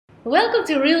Welcome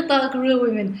to Real Talk Real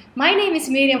Women. My name is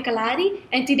Miriam Khalladi,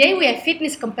 and today we have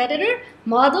fitness competitor,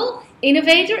 model,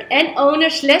 innovator, and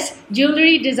owner slash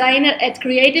jewelry designer at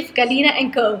Creative Galina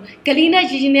and Co. Galina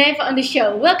Gegeneva on the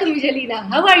show. Welcome, Galina.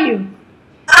 How are you?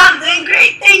 I'm doing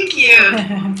great, thank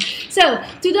you. So,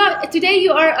 today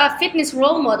you are a fitness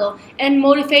role model and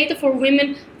motivator for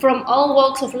women from all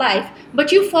walks of life,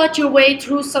 but you fought your way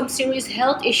through some serious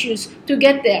health issues to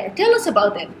get there. Tell us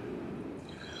about that.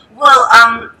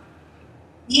 Well,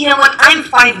 you know what? I'm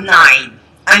 5'9".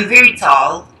 I'm very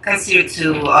tall, considered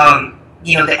to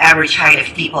the average height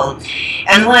of people.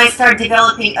 And when I started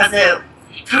developing as a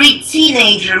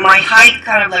pre-teenager, my height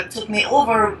kind of like took me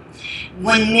over.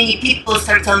 When many people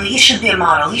start telling me, you should be a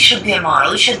model, you should be a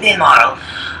model, you should be a model.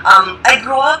 I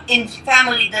grew up in a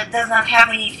family that does not have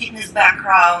any fitness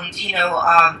background.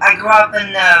 I grew up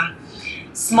in a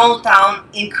small town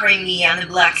in Crimea in the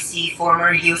Black Sea,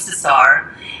 former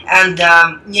USSR. And,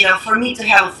 for me to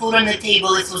have food on the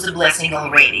table, it was a blessing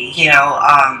already.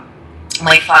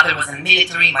 My father was in the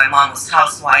military, my mom was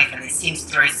housewife and a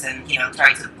seamstress, and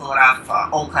tried to pull off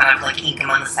all kind of like income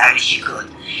on the side as she could.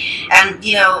 And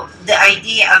the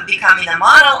idea of becoming a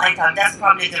model, I thought that's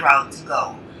probably the route to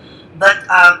go.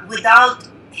 But without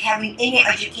having any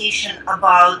education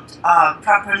about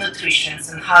proper nutrition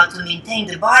and how to maintain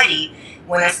the body,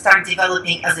 when I started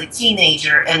developing as a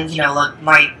teenager, and like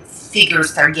my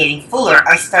figures start getting fuller,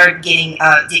 I start getting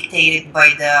dictated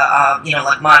by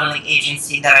the modeling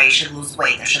agency that I should lose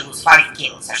weight. I should lose 5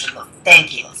 kilos. I should lose 10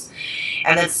 kilos,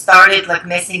 and it started like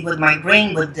messing with my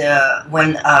brain. With the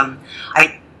when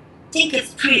I think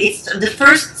it's the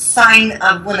first sign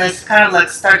of when I kind of like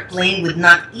start playing with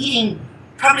not eating.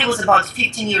 Probably was about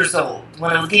 15 years old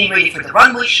when I was getting ready for the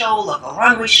runway show, local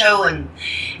runway show, and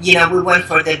we went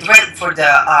for the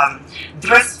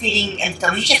dress fitting, and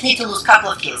told me you just need to lose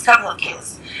couple of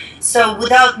kilos. So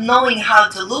without knowing how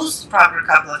to lose proper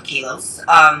couple of kilos,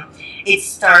 it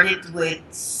started with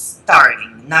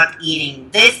starting not eating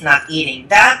this, not eating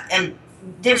that, and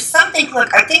there's something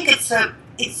like I think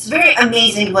it's very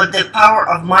amazing what the power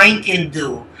of mind can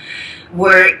do,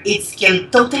 where it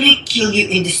can totally kill you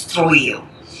and destroy you.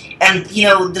 And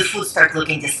the food start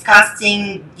looking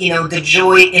disgusting. The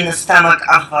joy in the stomach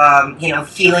of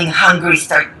feeling hungry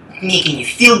start making you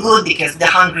feel good, because the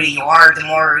hungrier you are, the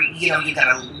more you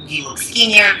look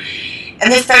skinnier.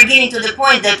 And then start getting to the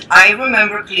point that I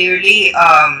remember clearly.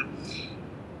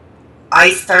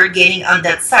 I started getting on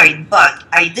that side, but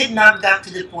I did not get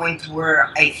to the point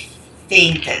where I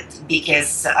fainted,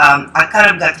 because I kind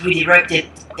of got redirected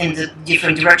in the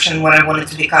different direction when I wanted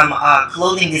to become a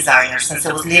clothing designer. Since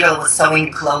I was little, I was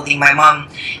sewing clothing. My mom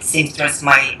seamstress,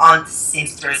 my aunt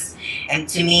seamstress, and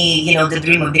to me, the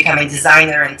dream of becoming a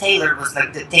designer and tailor was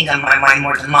like the thing on my mind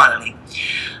more than modeling.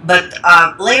 But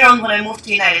later on, when I moved to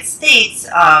the United States,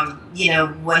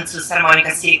 went to Santa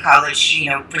Monica City College,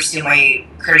 pursue my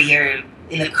career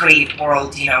in the creative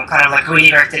world, kind of like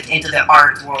redirected into the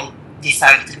art world,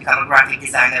 decided to become a graphic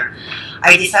designer.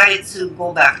 I decided to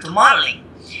go back to modeling.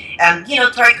 And,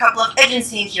 try a couple of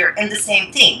agencies in here, and the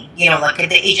same thing. Like at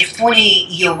the age of 20,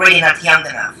 you're already not young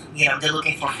enough. They're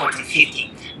looking for 14,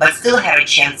 15. But still had a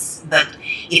chance. But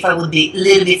if I would be a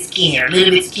little bit skinnier,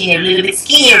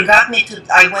 got me to,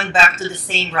 I went back to the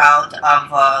same route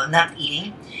of not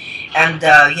eating. And,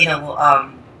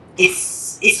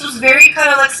 it was very kind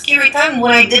of like scary time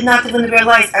when I did not even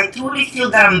realize. I truly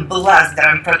feel that I'm blessed, that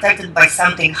I'm protected by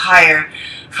something higher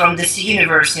from this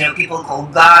universe. People call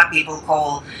God, people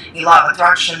call law of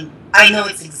attraction. I know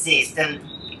it exists, and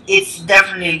it's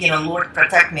definitely, Lord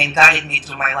protect me and guided me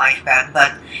through my life path.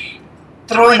 But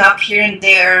throwing up here and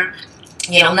there,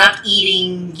 not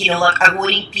eating, like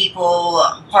avoiding people,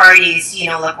 parties,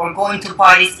 or going to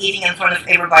parties, eating in front of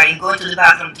everybody, going to the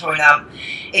bathroom, throwing up.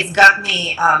 It's got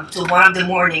me to one of the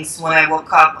mornings when I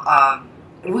woke up,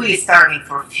 really starving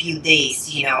for a few days,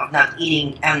 of not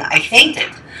eating, and I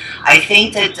fainted.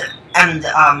 And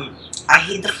I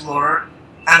hit the floor,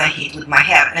 and I hit with my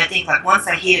head. And I think like once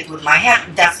I hit it with my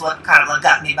head, that's what kind of like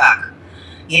got me back,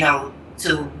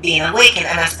 to being awakened,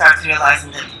 and I started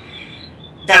realizing that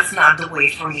that's not the way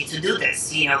for me to do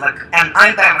this, and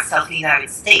I'm by myself in the United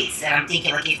States, and I'm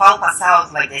thinking, like, if I'll pass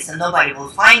out like this and nobody will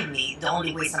find me, the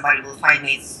only way somebody will find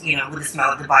me is, with the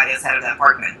smell of the body outside of the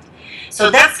apartment.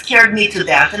 So that scared me to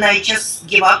death, and I just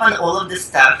gave up on all of this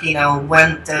stuff,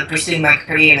 went pursuing my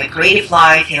career in a creative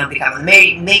life, becoming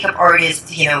a makeup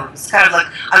artist, it's kind of like,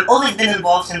 I've always been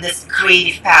involved in this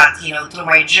creative path, through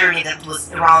my journey that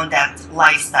was around that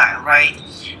lifestyle, right?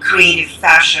 Creative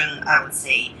fashion, I would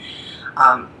say.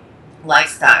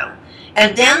 Lifestyle.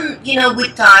 And then,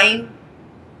 with time,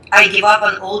 I give up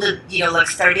on all the, like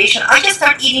starvation. I just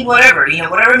start eating whatever,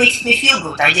 whatever makes me feel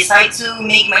good. I decide to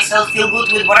make myself feel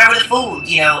good with whatever the food,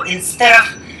 instead of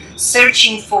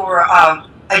searching for a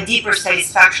deeper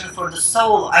satisfaction for the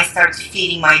soul. I start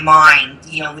feeding my mind,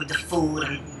 with the food,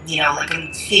 and like,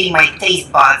 and feeding my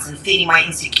taste buds and feeding my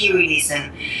insecurities,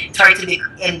 and try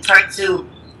to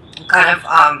kind of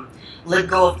let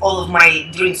go of all of my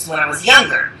dreams when I was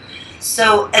younger.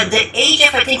 So at the age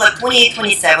of, I think, like 28,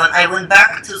 27, I went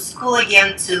back to school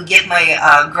again to get my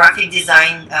graphic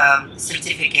design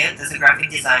certificate as a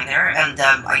graphic designer, and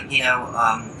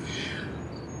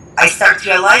I started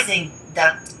realizing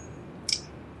that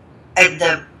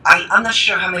I'm not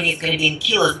sure how many it's going to be in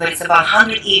kilos, but it's about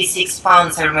 186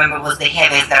 pounds, I remember, was the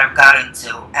heaviest that I've gotten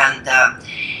to. And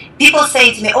people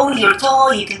saying to me, oh, you're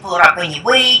tall, you can pull it up any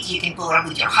weight, you can pull it up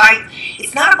with your height.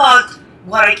 It's not about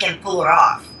what I can pull it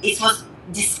off. It was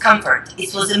discomfort.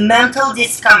 It was a mental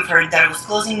discomfort that I was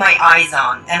closing my eyes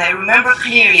on. And I remember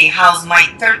clearly how my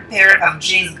third pair of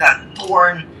jeans got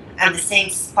torn at the same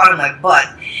spot on my butt.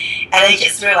 And I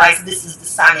just realized this is the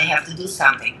sign I have to do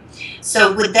something.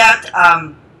 So with that,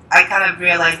 I kind of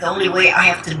realized the only way I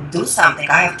have to do something,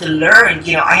 I have to learn,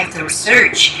 I have to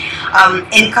research.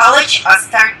 In college,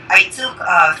 I took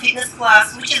a fitness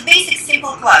class, which is basic,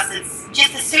 simple class. It's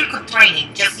just a circuit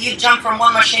training. Just you jump from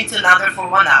one machine to another for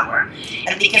 1 hour.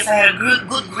 And because I had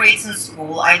good grades in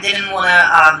school, I didn't want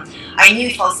to, I knew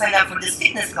if I signed up for this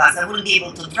fitness class, I wouldn't be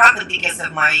able to drop it because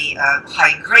of my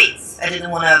high grades. I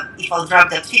didn't want to, if I'll drop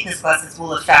that fitness class, it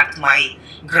will affect my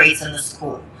grades in the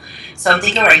school. So I'm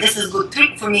thinking, all right, this is a good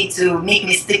trick for me to make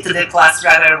me stick to the class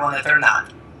whether I want it or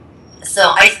not.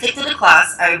 So I stick to the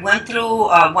class. I went through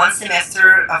one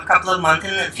semester, a couple of months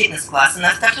in the fitness class, and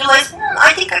I started to realize,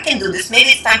 I think I can do this.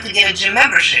 Maybe it's time to get a gym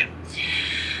membership.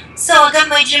 So I got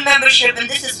my gym membership, and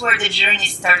this is where the journey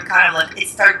started.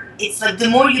 It's like the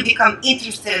more you become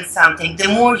interested in something, the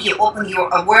more you open your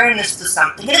awareness to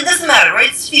something. And it doesn't matter, right?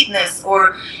 It's fitness,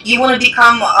 or you want to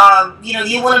become,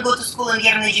 you want to go to school and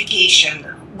get an education.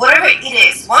 Whatever it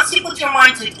is, once you put your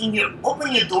mind to it and you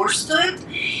open your doors to it,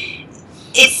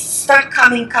 it starts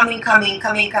coming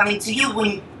to you.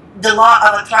 When the law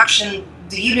of attraction,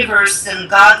 the universe and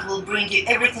God will bring you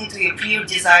everything to your pure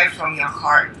desire from your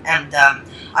heart. And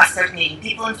I start meeting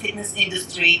people in fitness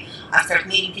industry. I start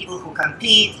meeting people who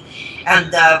compete,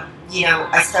 and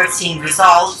I start seeing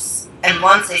results. And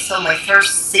once I saw my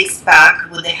first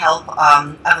six-pack with the help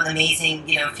of an amazing,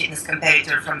 fitness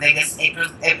competitor from Vegas,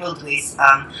 April Lewis,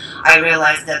 I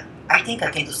realized that I think I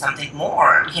can do something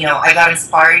more. I got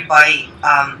inspired by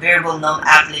very well-known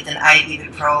athlete and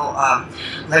IFBB pro,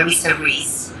 Larissa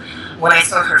Reese. When I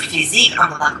saw her physique,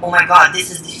 I'm like, oh my God, this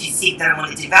is the physique that I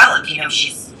want to develop.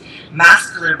 She's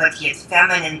muscular, but yet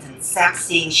feminine and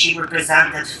sexy, and she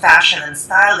represented fashion and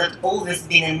style that always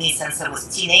been in me since I was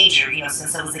a teenager,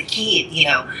 since I was a kid.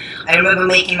 I remember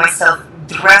making dresses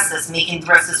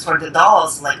for the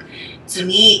dolls. Like, to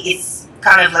me, it's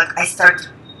kind of like I start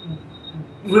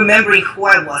remembering who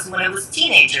I was when I was a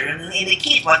teenager and a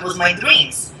kid, what was my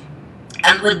dreams.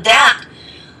 And with that,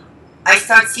 I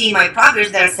start seeing my progress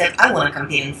that I said, I want to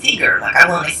compete in figure.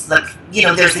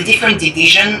 There's a different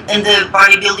division in the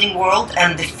bodybuilding world,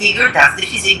 and the figure, that's the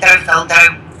physique that I felt that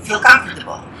I feel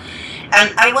comfortable.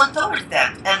 And I went towards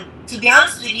that. And to be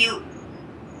honest with you,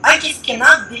 I just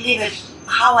cannot believe it,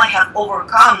 how I have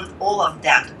overcome all of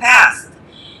that past.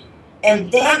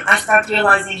 And then I start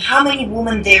realizing how many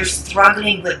women they're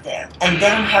struggling with that, and they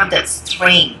don't have that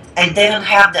strength, and they don't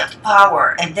have that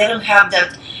power, and they don't have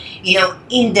that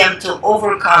in them to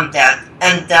overcome that.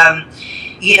 And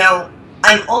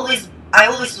I always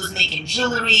was making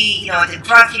jewelry, I did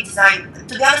graphic design.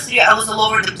 To be honest with you, I was all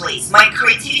over the place. My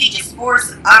creativity just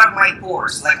pours out of my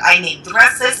pores. Like, I make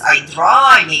dresses, I draw,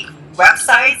 I make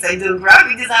websites, I do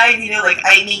graphic design,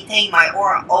 I maintain my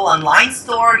all online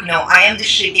store, I am the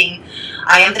shipping,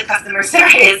 I am the customer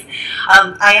service,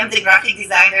 I am the graphic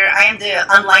designer, I am the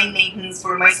online maintenance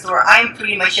for my store. I am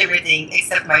pretty much everything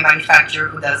except my manufacturer,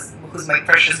 who's my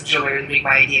precious jewelry and bring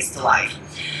my ideas to life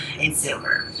in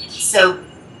silver. So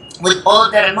with all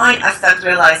of that in mind, I started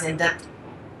realizing that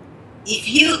if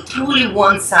you truly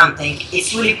want something,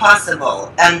 it's really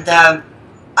possible. And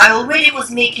I already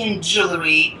was making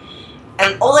jewelry,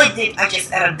 and all I did, I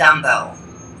just added a dumbbell.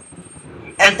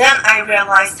 And then I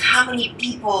realized how many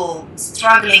people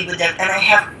struggling with that, and I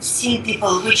have seen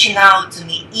people reaching out to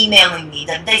me, emailing me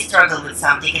that they struggle with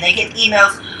something, and I get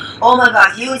emails, oh my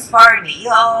God, you inspired me,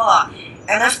 yeah.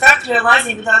 And I started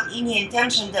realizing without any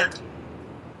intention that,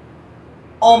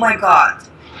 oh my God,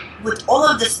 with all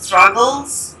of the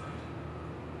struggles,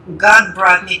 God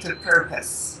brought me to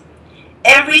purpose.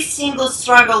 Every single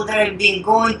struggle that I've been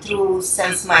going through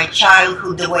since my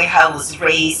childhood, the way I was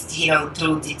raised,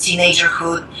 through the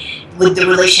teenagerhood, with the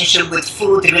relationship with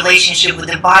food, the relationship with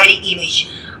the body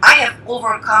image, I have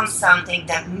overcome something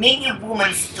that many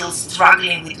women still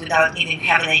struggling with without even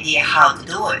having an idea how to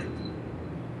do it.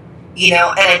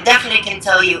 And I definitely can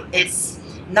tell you it's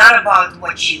not about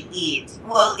what you eat.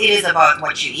 Well, it is about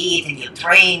what you eat and you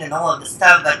train and all of the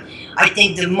stuff, but I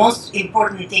think the most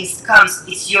important things comes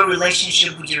is your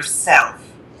relationship with yourself.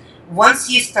 Once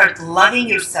you start loving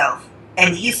yourself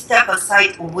and you step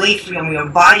aside away from your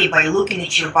body by looking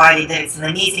at your body, that it's an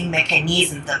amazing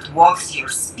mechanism that walks your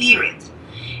spirit.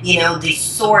 The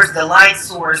source, the light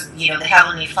source, the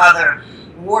Heavenly Father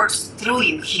works through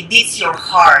you. He beats your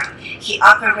heart. He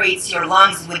operates your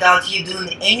lungs without you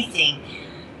doing anything.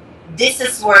 This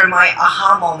is where my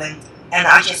aha moment, and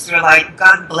I just realized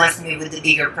God blessed me with the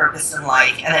bigger purpose in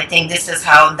life. And I think this is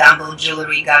how Dumble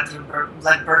Jewelry got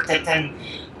birthed and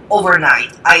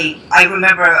overnight. I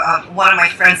remember one of my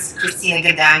friends, Christina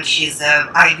Gadan, she's an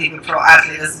IFBB Pro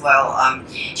athlete as well.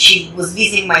 She was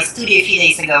visiting my studio a few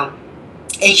days ago,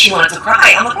 and she wanted to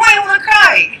cry. I'm like, why do I want to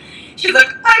cry? She's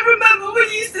like, I remember when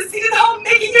you used to sit at home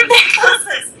making your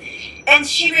necklaces. And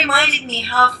she reminded me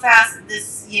how fast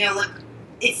this,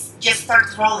 it just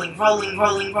starts rolling. It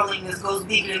goes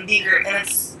bigger and bigger, and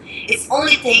it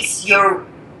only takes your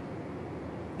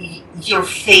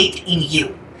faith in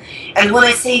you. And when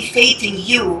I say faith in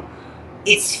you,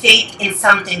 it's faith in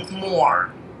something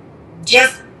more.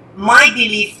 Just my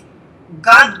belief,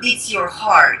 God beats your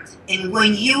heart, and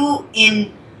when you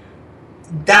in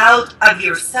doubt of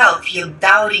yourself, you're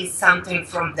doubting something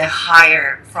from the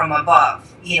higher, from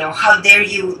above. How dare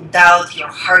you doubt your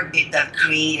heartbeat that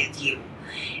created you?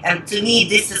 And to me,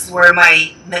 this is where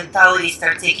my mentality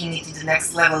starts taking me to the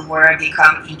next level, where I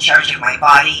become in charge of my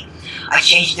body. I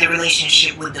change the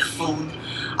relationship with the food.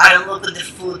 I don't look at the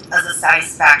food as a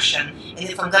satisfaction. And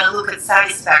if I'm going to look at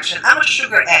satisfaction, I'm a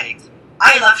sugar addict.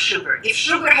 I love sugar. If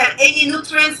sugar had any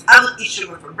nutrients, I would eat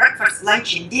sugar for breakfast,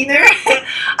 lunch, and dinner.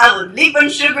 I would live on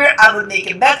sugar. I would make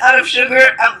a bed out of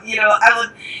sugar. I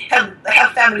would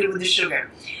have family with the sugar.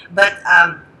 But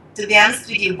to be honest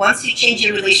with you, once you change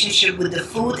your relationship with the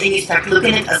food and you start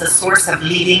looking at it as a source of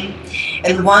living,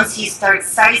 and once you start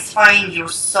satisfying your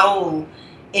soul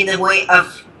in the way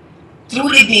of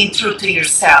truly being true to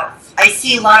yourself. I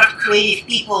see a lot of creative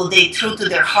people, they true to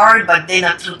their heart, but they're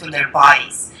not true to their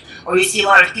bodies. Or you see a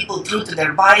lot of people true to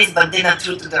their bodies, but they're not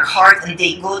true to their heart, and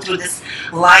they go through this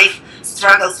life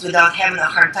struggles without having a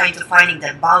hard time to finding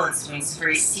that balance. When it's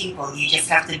very simple, you just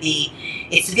have to be.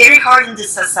 It's very hard in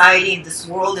this society, in this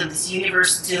world, in this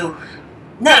universe to,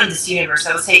 not in this universe,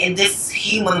 I would say in this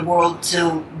human world,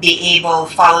 to be able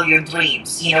to follow your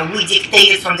dreams. We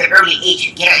dictated from the early age,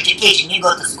 you get an education, you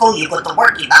go to school, you go to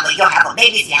work, you have a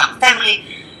baby, you have a family.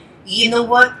 You know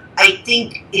what? I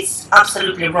think it's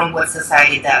absolutely wrong what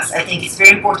society does. I think it's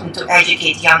very important to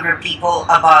educate younger people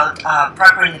about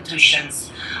proper nutrition,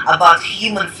 about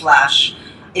human flesh.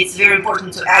 It's very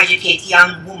important to educate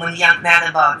young women, young men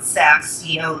about sex.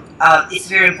 It's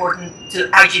very important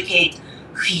to educate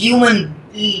human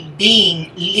being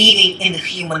living in the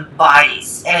human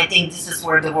bodies. And I think this is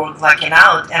where the world is lacking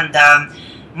out. And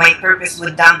my purpose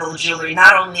with Dumble Jewelry,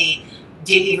 not only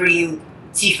deliver you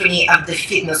Tiffany of the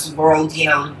fitness world,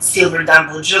 silver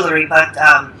Dumble Jewelry, but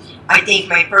I think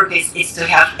my purpose is to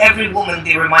have every woman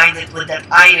be reminded with that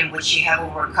item which she have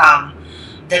overcome,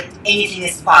 that anything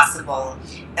is possible.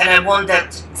 And I want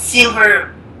that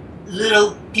silver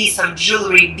little piece of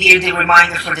jewelry be the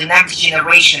reminder for the next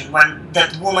generation, when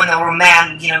that woman or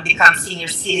man, becomes senior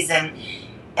citizen,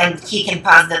 and he can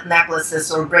pass that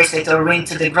necklaces or bracelet or ring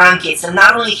to the grandkids. And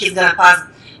not only he's gonna pass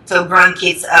to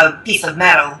grandkids a piece of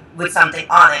metal with something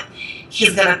on it,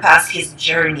 he's gonna pass his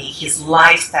journey, his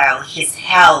lifestyle, his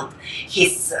health,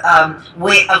 his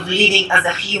way of living as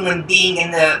a human being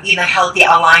in a healthy,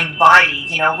 aligned body.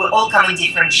 We all come in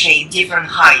different shapes, different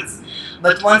heights,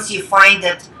 but once you find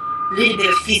that little bit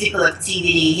of physical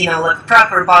activity, like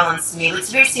proper balanced meal,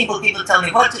 it's very simple. People tell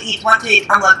me what to eat.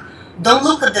 I'm like, don't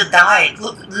look at the diet.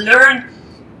 Learn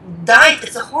diet.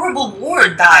 It's a horrible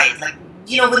word, diet. Like,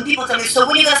 when people tell me, so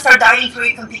when are you going to start dieting for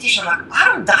your competition? I'm like, I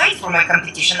don't diet for my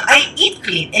competition. I eat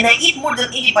clean, and I eat more than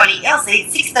anybody else. I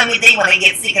eat 6 times a day when I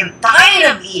get sick. I'm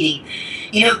tired of eating.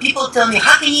 People tell me,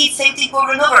 how can you eat same thing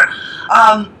over and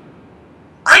over?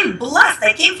 I'm blessed.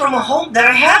 I came from a home that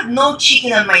I had no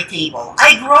chicken on my table.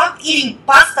 I grew up eating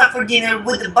pasta for dinner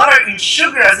with the butter and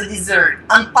sugar as a dessert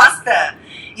on pasta.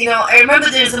 I remember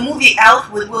there's a movie,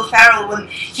 Elf, with Will Ferrell, when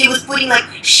he was putting like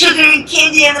sugar and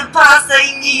candy on the pasta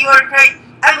in New York, right?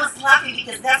 I was laughing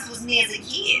because that was me as a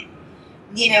kid.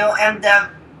 And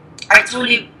I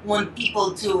truly want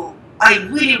people to, I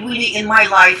really, really, in my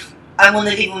life, I want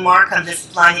to leave a mark on this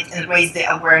planet and raise the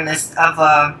awareness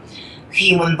of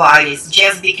human bodies.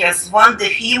 Just because one, the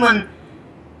human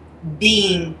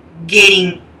being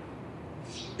getting,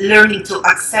 learning to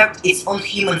accept its own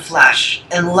human flesh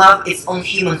and love its own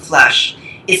human flesh,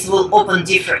 it will open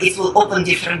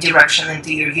different direction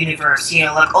into your universe.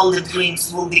 Like all the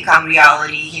dreams will become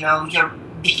reality.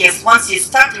 Because once you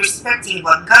start respecting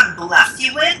what God blessed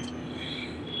you with,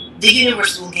 the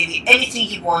universe will give you anything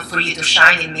you want for you to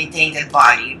shine and maintain that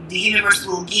body. The universe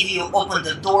will give you, open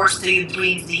the doors to your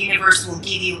dreams. The universe will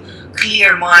give you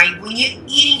clear mind. When you're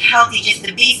eating healthy, just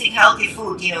the basic healthy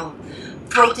food,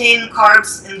 protein,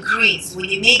 carbs, and greens. When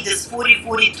you make this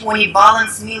 40-40-20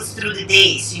 balanced meals through the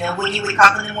days, when you wake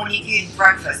up in the morning, you eat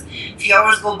breakfast. A few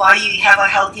hours go by, you have a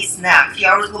healthy snack. A few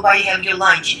hours go by, you have your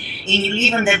lunch. And you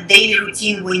live in that daily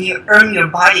routine when you earn your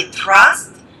body trust,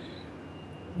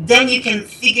 then you can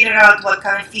figure out what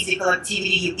kind of physical activity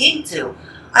you're into.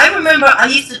 I remember I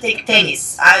used to take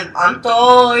tennis. I'm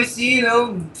tall, I see,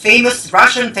 famous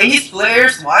Russian tennis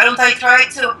players. Why don't I try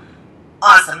it too?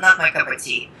 Awesome, not my cup of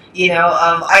tea.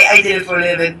 I did it for a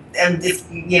little bit, and this,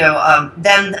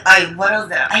 then what else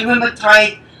did I remember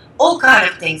trying all kind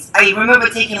of things. I remember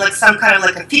taking like some kind of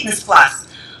like a fitness class.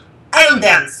 I don't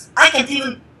dance. I can't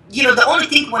even, the only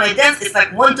thing when I dance is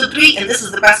like 1, 2, 3, and this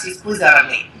is the best you squeeze out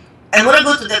of me. And when I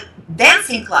go to the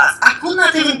dancing class, I could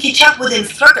not even catch up with the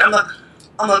instructor. I'm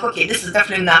like, okay, this is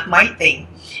definitely not my thing.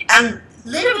 And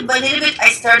little bit by little bit, I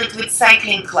started with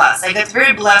cycling class. I got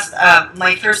very blessed.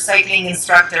 My first cycling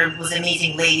instructor was an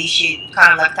amazing lady. She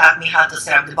kind of like taught me how to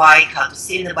set up the bike, how to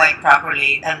sit in the bike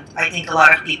properly. And I think a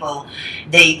lot of people,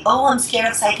 I'm scared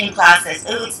of cycling classes.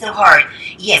 Oh, it's too hard.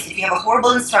 Yes, if you have a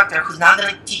horrible instructor who's not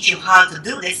going to teach you how to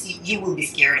do this, you will be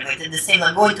scared of it. And the same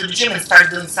like going to the gym and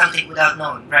start doing something without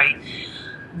knowing, right?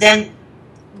 Then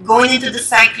going into the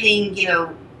cycling,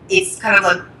 it's kind of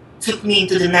like took me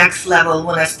into the next level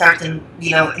when I started,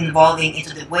 involving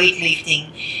into the weightlifting.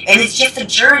 And it's just a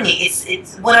journey.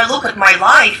 It's when I look at my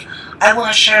life, I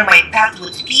want to share my path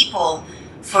with people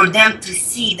for them to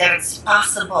see that it's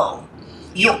possible.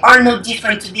 You are no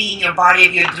different to be in your body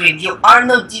of your dream. You are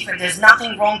no different. There's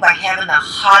nothing wrong by having a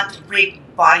hot,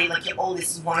 ripped body like you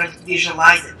always wanted to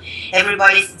visualize it.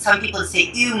 Some people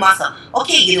say, ew, muscle.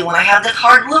 Okay, you don't want to have that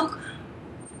hard look?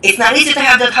 It's not easy to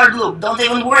have that hard look. Don't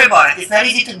even worry about it. It's not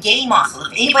easy to gain muscle.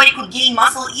 If anybody could gain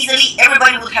muscle easily,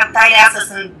 everybody would have tight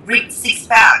asses and ripped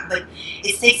six-pack. But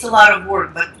it takes a lot of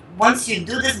work. But once you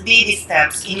do these baby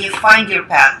steps and you find your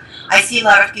path, I see a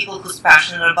lot of people who's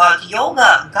passionate about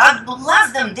yoga. God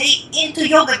bless them. They into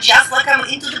yoga just like I'm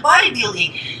into the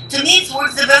bodybuilding. To me, it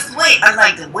works the best way. I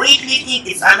like the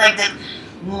weightlifting. I like that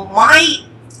my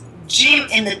gym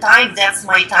in the time, that's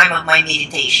my time of my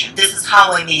meditation. This is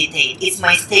how I meditate. It's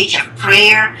my stage of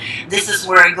prayer. This is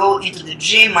where I go into the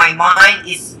gym. My mind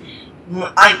is,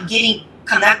 I'm getting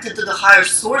connected to the higher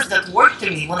source that worked through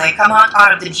me. When I come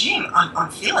out of the gym, I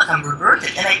feel like I'm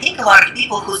rebirthed. And I think a lot of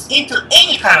people who's into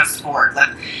any kind of sport, like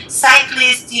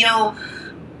cyclists, who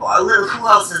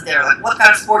else is there? Like what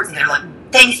kind of sports is there? Like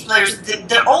tennis players,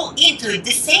 they're all into it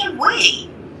the same way.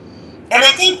 And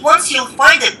I think once you'll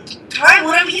find it, try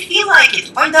whatever you feel like it.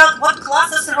 Find out what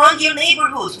classes around your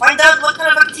neighborhood. Find out what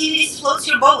kind of activities floats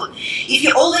your boat. If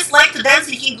you always like to dance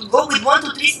and you can go with 1,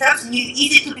 2, 3 steps and you're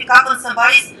easy to pick up on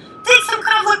somebody's, take some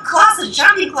kind of like classes,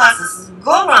 jumping classes.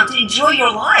 Go around to enjoy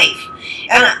your life.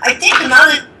 And I think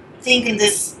another thing in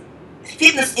this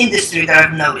fitness industry that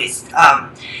I've noticed,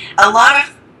 a lot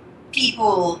of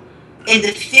people in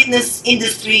the fitness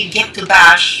industry get to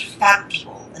bash fat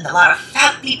people. And a lot of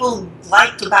fat people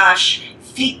like to bash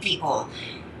fit people.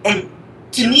 And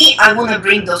to me, I want to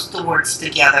bring those two words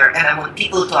together, and I want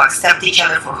people to accept each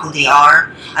other for who they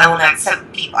are. I want to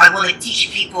accept people. I want to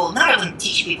teach people, not even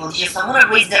teach people, just I want to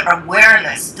raise their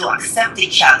awareness to accept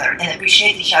each other and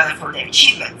appreciate each other for their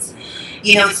achievements.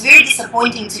 It's very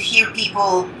disappointing to hear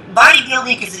people.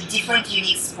 Bodybuilding is a different,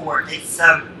 unique sport. It's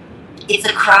a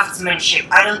craftsmanship.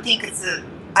 I don't think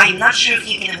I'm not sure if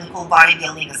you can even call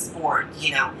bodybuilding a sport,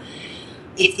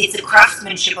 It's a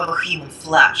craftsmanship of a human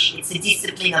flesh. It's a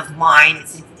discipline of mind.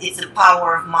 It's a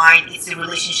power of mind. It's a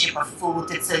relationship of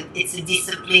food. It's a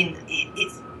discipline.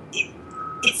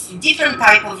 It's different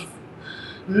type of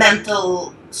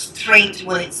mental strength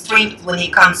when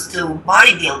it comes to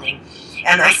bodybuilding.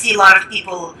 And I see a lot of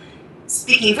people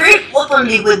speaking very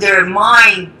openly with their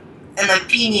mind an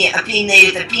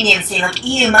opinionated opinion saying like,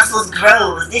 ew, muscles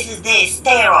grow, this is this,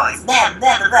 steroids, that.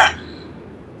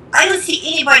 I don't don't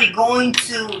see anybody going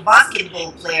to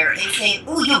basketball player and saying,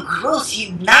 "Oh, you're gross.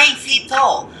 You're 9 feet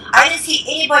tall." I don't see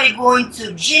anybody going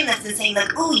to gymnast and saying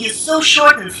like, "Oh, you're so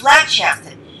short and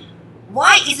flat-chested."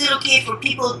 Why is it okay for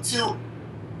people to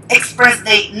express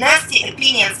their nasty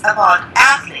opinions about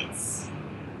athletes?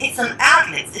 It's an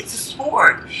athlete, it's a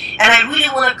sport. And I really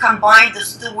want to combine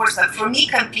those two words. Like for me,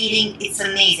 competing, it's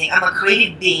amazing. I'm a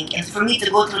creative being. And for me to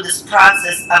go through this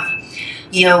process of,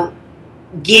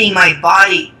 getting my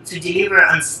body to deliver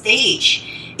on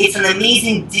stage, it's an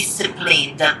amazing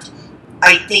discipline that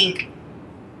I think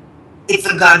it's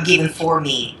a God-given for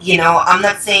me. I'm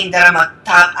not saying that I'm a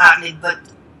top athlete, but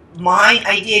my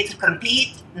idea to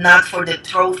compete, not for the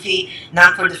trophy,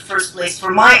 not for the first place,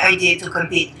 for my idea to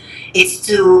compete, it's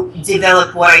to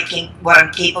develop what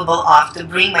I'm capable of, to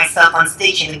bring myself on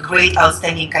stage in a great,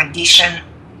 outstanding condition.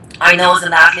 I know as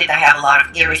an athlete I have a lot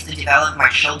of areas to develop, my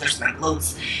shoulders, my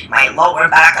glutes, my lower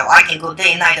back. I can go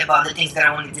day and night about the things that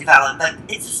I want to develop, but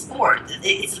it's a sport.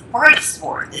 It's a part of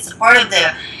sport. It's a part of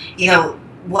the,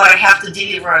 what I have to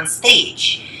deliver on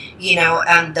stage,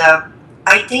 and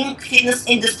I think fitness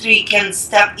industry can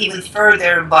step even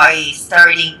further by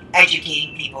starting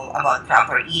educating people about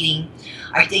proper eating.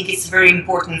 I think it's very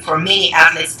important for many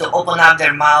athletes to open up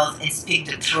their mouth and speak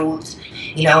the truth,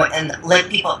 and let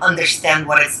people understand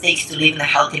what it takes to live in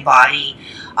a healthy body.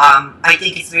 I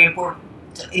think it's very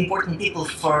important people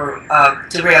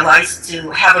to realize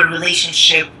to have a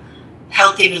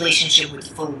healthy relationship with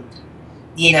food.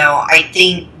 I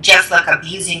think just like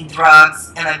abusing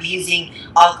drugs and abusing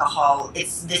alcohol,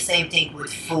 it's the same thing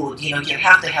with food. You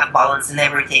have to have balance in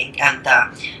everything, and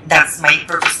that's my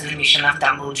purpose and the mission of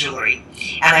Dumbbell Jewelry.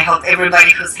 And I hope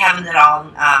everybody who's having it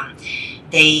on,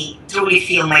 they truly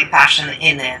feel my passion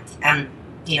in it, and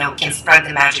can spread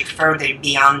the magic further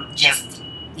beyond just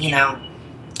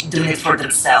doing it for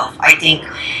themselves. I think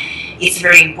it's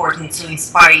very important to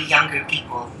inspire younger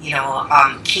people,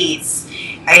 kids.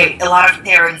 A lot of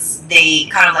parents, they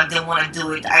kind of like don't want to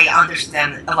do it. I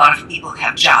understand a lot of people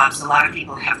have jobs, a lot of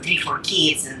people have 3-4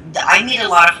 kids, and I meet a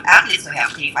lot of athletes who have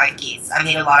 3-5 kids. I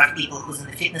meet a lot of people who's in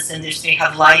the fitness industry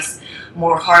have lives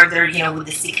more harder, with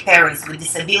the sick parents, with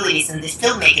disabilities, and they're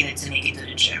still making it to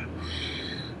the gym.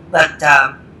 But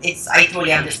I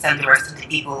totally understand the rest of the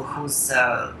people who's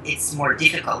it's more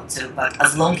difficult to. But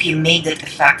as long as you make that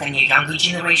effect on your younger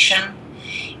generation,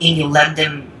 and you let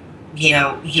them,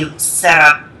 you set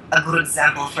up a good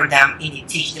example for them, and you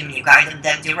teach them, you guide them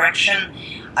that direction,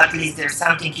 at least there's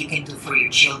something you can do for your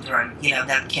children,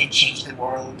 that can change the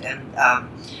world and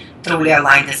truly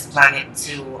align this planet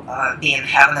to be in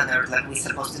heaven on earth like we're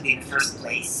supposed to be in the first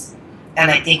place.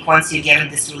 And I think once you get in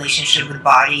this relationship with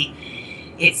body,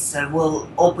 it's will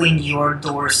open your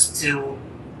doors to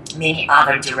many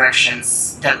other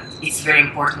directions that it's very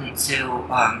important to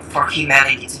for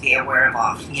humanity to be aware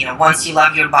of. Once you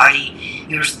love your body,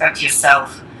 you respect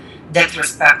yourself, that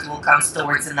respect will come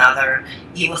towards another.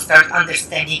 You will start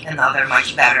understanding another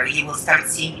much better. You will start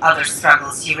seeing other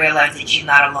struggles. You realize that you're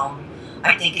not alone.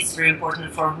 I think it's very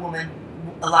important for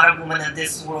a lot of women in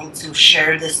this world to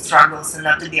share the struggles and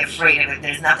not to be afraid of it.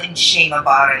 There's nothing shame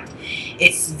about it.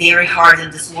 It's very hard in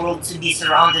this world to be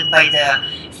surrounded by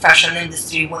the fashion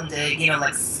industry when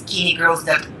like skinny girls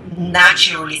that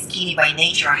naturally skinny by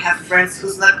nature. I have friends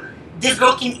who's like, this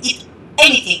girl can eat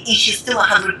anything and she's still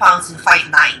 100 pounds and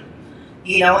 5'9",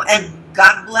 and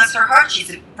God bless her heart,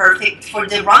 she's perfect for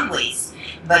the runways.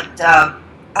 But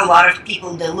a lot of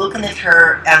people, they're looking at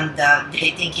her and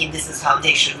they're thinking this is how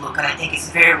they should look, and I think it's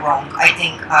very wrong. I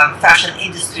think fashion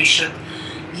industry should,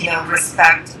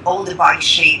 respect all the body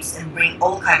shapes and bring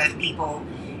all kind of people.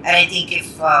 And I think if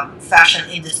fashion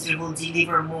industry will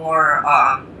deliver more,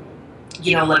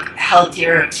 like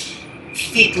healthier,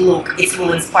 fit look, it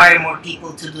will inspire more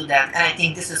people to do that. And I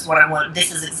think this is what I want.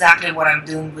 This is exactly what I'm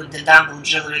doing with the Dumbbell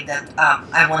Jewelry. That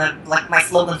I want to, like my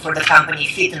slogan for the company: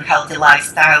 fit and healthy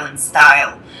lifestyle and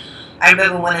style. I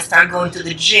remember when I started going to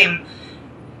the gym.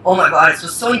 Oh my God, it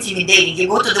was so intimidating. You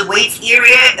go to the weights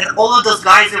area and all of those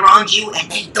guys around you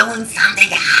and they're doing something.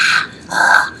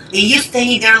 And you're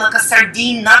standing there like a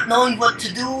sardine, not knowing what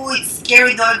to do. It's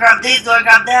scary. Do I grab this? Do I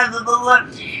grab that? Blah, blah, blah.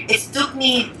 It took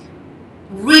me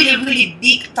really, really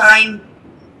big time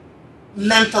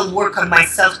mental work on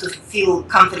myself to feel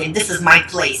confident. This is my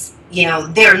place.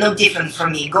 They're no different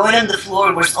from me. Going on the floor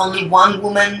where there's only one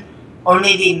woman, or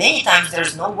maybe many times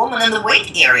there's no woman in the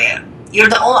weight area.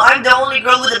 I'm the only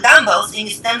girl with the dumbbells, and you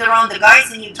stand around the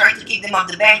guys and you try to kick them off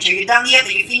the bench. Are you done yet?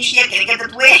 Are you finished yet? Can you get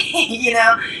that way?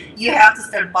 You have to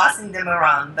start bossing them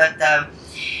around. But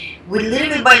with little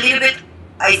bit by little bit,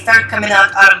 I start coming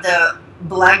out of the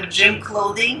black gym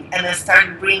clothing, and I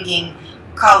start bringing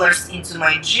colors into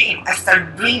my gym. I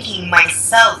start bringing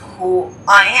myself who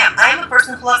I am. I'm a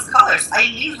person who loves colors. I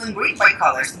live and breathe by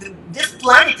colors. This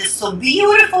planet is so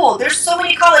beautiful. There's so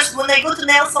many colors. When I go to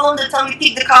nail salon, they tell me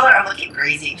pick the color. I'm like, you're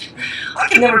crazy. I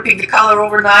can never pick the color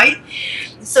overnight.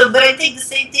 So, but I think the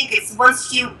same thing is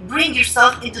once you bring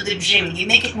yourself into the gym, you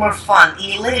make it more fun, and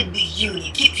you let it be you, and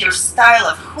you keep your style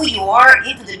of who you are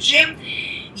into the gym,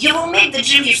 you will make the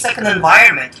gym your second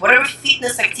environment. Whatever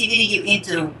fitness activity you're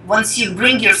into, once you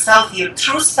bring yourself, your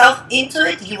true self into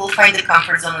it, you will find the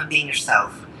comfort zone of being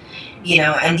yourself.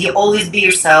 And you always be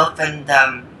yourself. And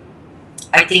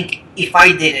I think if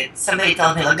I did it, somebody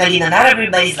tells me, like, Galina, not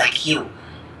everybody's like you.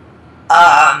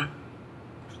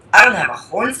 I don't have a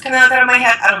horns coming out of my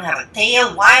head. I don't have a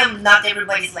tail. Why am not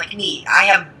everybody's like me? I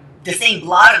have the same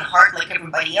blood and heart like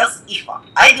everybody else. If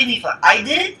I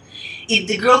did it, if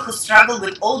the girl who struggled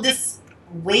with all this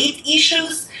weight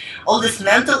issues, all this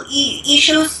mental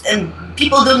issues, and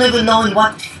people don't even know in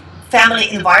what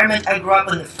family environment I grew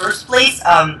up in the first place.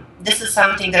 This is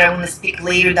something that I want to speak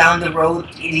later down the road,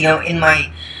 in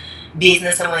my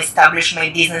business. I want to establish my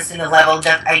business in a level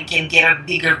that I can get a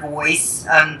bigger voice,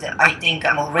 and I think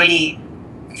I'm already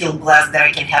feel blessed that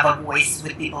I can have a voice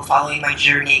with people following my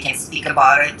journey. I can speak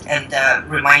about it and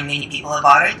remind many people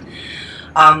about it.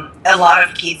 A lot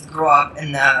of kids grow up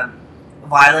in a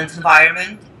violent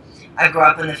environment. I grew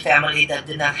up in a family that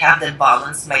did not have that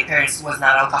balance. My parents was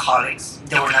not alcoholics.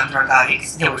 They were not drug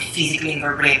addicts. They were physically and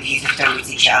verbally abusive towards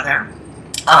each other.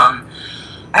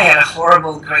 I had a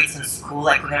horrible grades in school.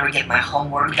 I could never get my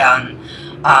homework done.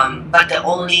 But the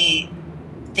only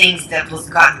things that was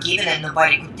God given and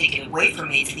nobody could take it away from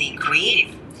me is being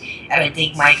creative. And I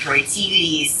think my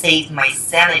creativity saved my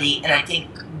sanity. And I think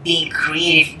being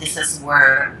creative, this is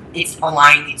where it's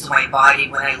aligned into my body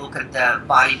when I look at the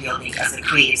bodybuilding as a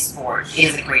creative sport. It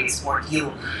is a creative sport.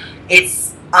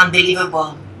 It's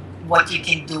unbelievable what you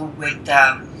can do with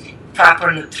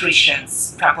proper nutrition,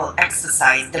 proper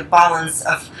exercise, the balance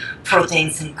of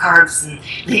proteins and carbs and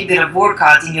a little bit of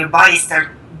workout, and your body start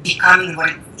becoming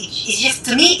what it's just,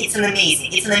 to me, it's an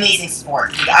amazing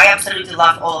sport. I absolutely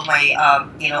love all of my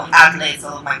athletes,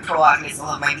 all of my pro athletes, all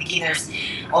of my beginners,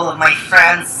 all of my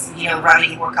friends, whether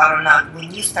you work out or not.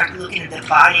 When you start looking at the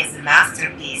body as a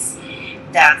masterpiece,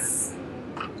 that's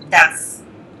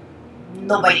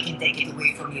nobody can take it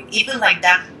away from you. Even like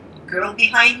that girl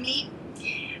behind me,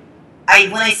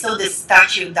 when I saw this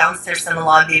statue downstairs in the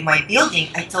lobby of my building,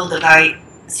 I told the guy,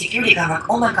 security guy, I'm like,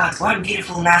 oh my God, what a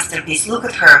beautiful masterpiece. Look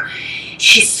at her.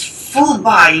 She's full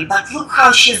body, but look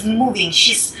how she's moving.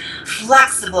 She's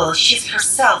flexible. She's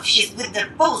herself. She's with the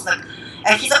pose.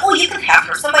 And he's like, oh, you can have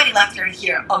her. Somebody left her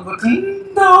here. I'm like,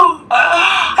 no,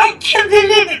 I can't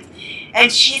believe it.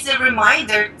 And she's a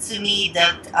reminder to me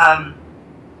that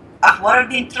of what I've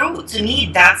been through. To me,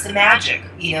 that's a magic.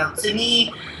 To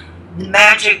me, the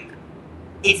magic,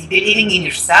 it's believing in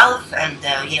yourself. And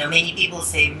many people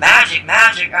say magic.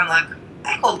 I'm like,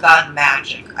 I call God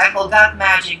magic. I call God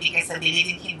magic because I believe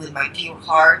in Him with my pure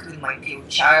heart, with my pure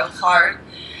child heart,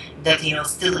 that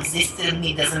still existed in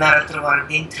me. Doesn't matter through what I've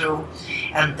been through.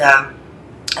 And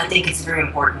I think it's very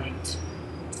important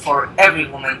for every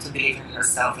woman to believe in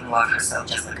herself and love herself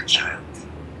just like a child.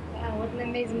 Wow, what an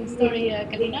amazing story,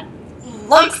 Galina.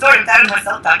 Long story, I'm tired of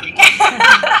myself talking.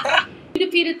 You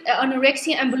defeated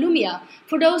anorexia and bulimia.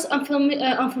 For those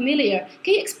unfamiliar,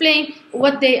 can you explain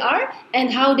what they are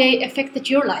and how they affected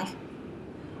your life?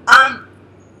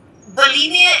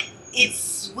 Bulimia,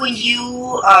 it's when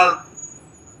you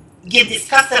get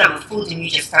disgusted of a food and you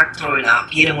just start throwing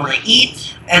up. You don't want to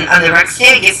eat. And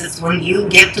anorexia, I guess, it's when you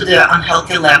get to the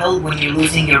unhealthy level, when you're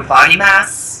losing your body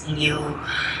mass, and you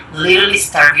literally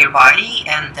starve your body,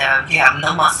 and you have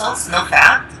no muscles, no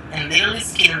fat, and literally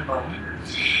skin and bone.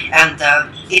 And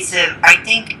I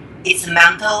think it's a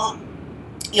mental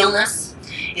illness.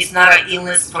 It's not an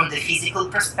illness from the physical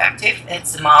perspective.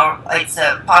 It's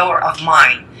a power of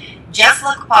mind. Just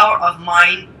like power of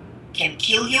mind can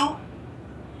kill you,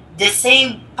 the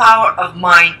same power of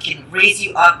mind can raise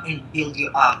you up and build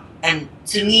you up. And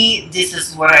to me, this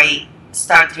is what I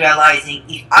start realizing.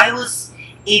 If I was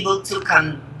able to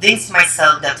convince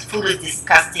myself that food is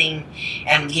disgusting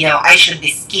and I should be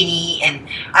skinny and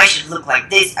I should look like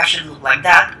this, I should look like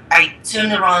that, I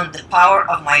turn around the power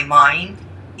of my mind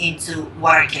into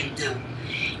what I can do.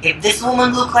 If this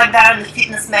woman looked like that in the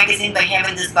fitness magazine by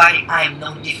having this body, I am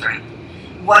no different.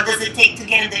 What does it take to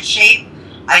get in that shape?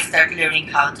 I start learning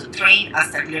how to train, I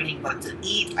start learning what to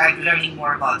eat, I'm learning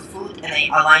more about food, and I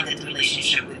align that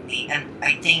relationship with me. And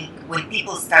I think when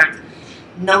people start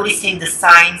noticing the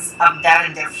signs of that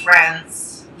in their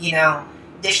friends,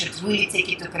 they should really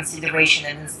take into consideration,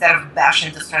 and instead of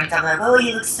bashing those friends, I'm like, oh,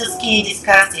 you look so skinny,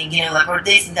 disgusting, like, or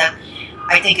this and that.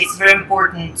 I think it's very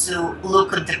important to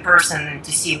look at the person and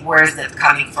to see where is that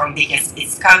coming from, because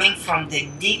it's coming from the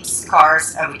deep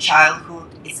scars of a childhood.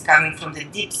 It's coming from the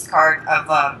deep scar of,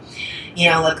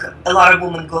 like a lot of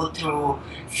women go through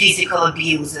physical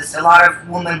abuses. A lot of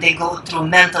women, they go through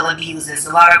mental abuses.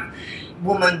 A lot of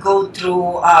women go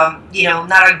through,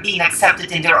 not being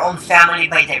accepted in their own family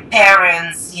by their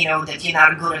parents, that you're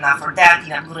not good enough for that,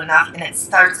 you're not good enough. And it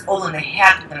starts all in the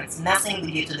head, and it's messing with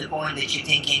you to the point that you're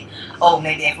thinking, oh,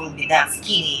 maybe if I will be that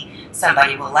skinny,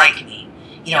 somebody will like me.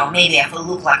 Maybe if I will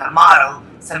look like a model,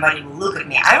 somebody will look at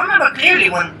me. I remember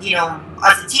clearly when,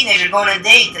 as a teenager going on a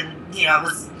date, and, I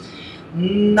was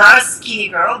not a skinny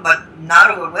girl, but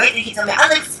not overweight, and he told me, I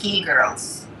like skinny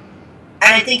girls.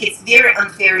 And I think it's very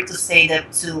unfair to say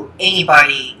that to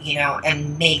anybody,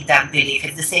 and make that belief.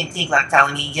 It's the same thing like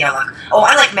telling me, like, oh,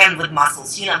 I like men with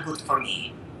muscles, you're not good for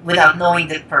me, without knowing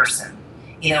that person,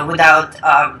 without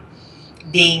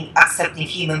being accepting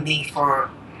human being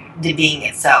for the being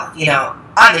itself.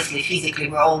 Obviously, physically,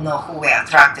 we all know who we're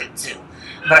attracted to,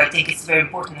 but I think it's very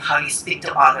important how you speak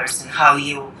to others and how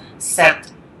you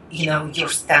set your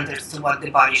standards to what the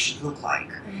body should look like.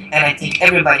 And I think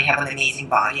everybody have an amazing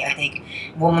body. I think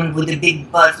women with the big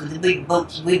butts, with the big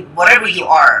boobs, with whatever you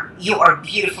are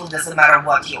beautiful, doesn't matter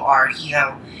what you are.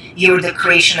 You're the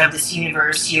creation of this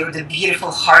universe. You're the beautiful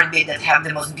heartbeat that have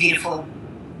the most beautiful,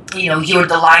 you're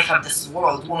the life of this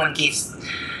world. Woman gives,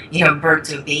 birth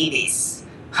to babies.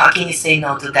 How can you say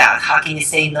no to that? How can you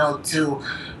say no to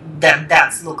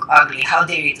that's look ugly? How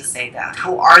dare you to say that?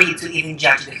 Who are you to even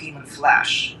judge the human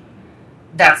flesh?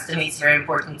 That's, to me, it's very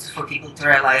important for people to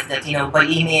realize that,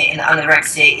 bulimia and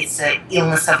anorexia, it's an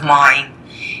illness of mind.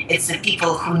 It's the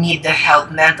people who need the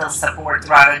help, mental support,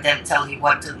 rather than tell you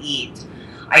what to eat.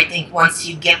 I think once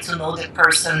you get to know the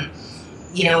person,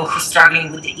 who's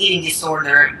struggling with the eating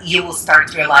disorder, you will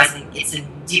start realizing it's a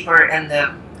deeper and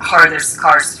the harder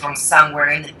scars from somewhere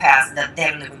in the past that they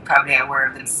haven't even probably aware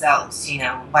of themselves.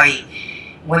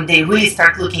 When they really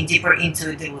start looking deeper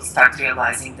into it, they will start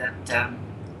realizing that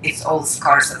it's all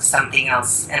scars of something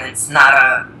else, and it's not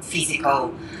a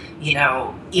physical,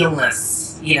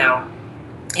 illness.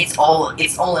 It's all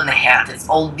in the head. It's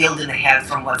all built in the head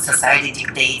from what society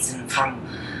dictates and from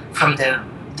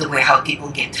the way how people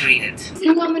get treated. Is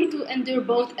it common to endure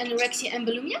both anorexia and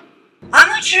bulimia? I'm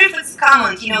not sure if it's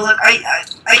common.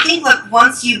 I think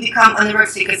once you become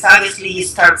anorexic, it's obviously you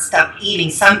stop eating.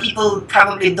 Some people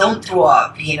probably don't throw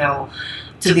up,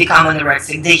 to become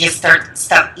anorexic. They just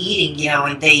stop eating,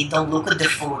 and they don't look at the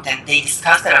food, and they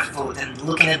disgust at food, and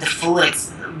looking at the food,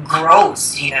 it's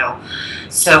gross,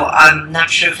 So I'm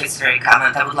not sure if it's very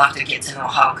common. I would love to get to know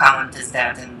how common is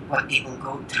that and what people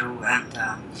go through. And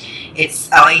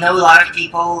I know a lot of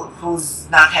people who's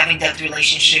not having that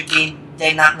relationship,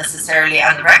 they're not necessarily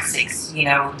anorexics.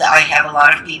 I have a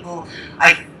lot of people,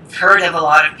 I've heard of a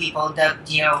lot of people that,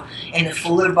 in the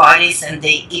fuller bodies, and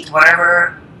they eat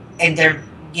whatever, and they're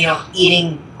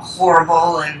eating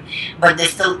horrible, but they're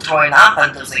still throwing up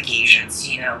on those occasions.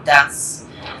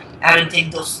 I don't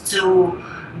think those two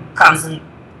comes in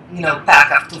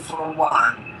pack of 2 for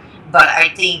 1, but I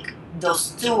think those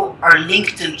two are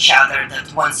linked to each other,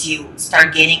 that once you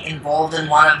start getting involved in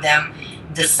one of them,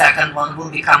 the second one will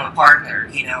become a partner.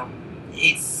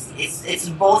 It's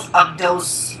both of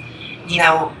those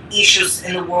issues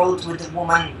in the world with the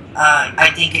woman.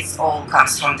 I think it's all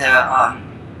comes from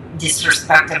the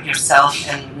disrespect of yourself,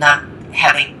 and not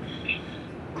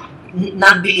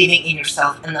believing in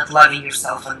yourself, and not loving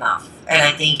yourself enough. And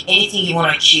I think anything you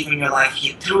want to achieve in your life,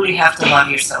 you truly have to love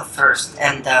yourself first.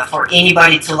 And for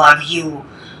anybody to love you,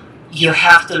 you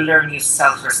have to learn your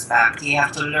self-respect. You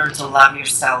have to learn to love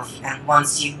yourself. And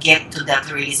once you get to that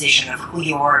realization of who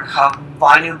you are, and how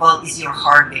valuable is your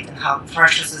heartbeat, and how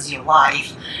precious is your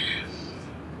life,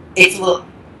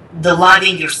 the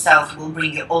loving yourself will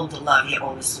bring you all the love you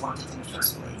always wanted in the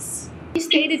first place. You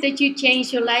stated that you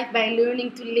changed your life by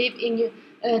learning to live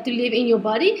in your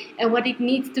body and what it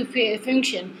needs to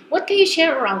function. What can you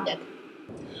share around that?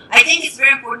 I think it's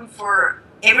very important for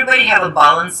everybody have a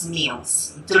balanced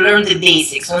meals, to learn the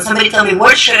basics. When somebody tell me,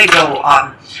 where should I go?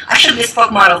 I should be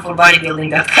stock model for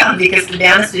bodybuilding.com, because to be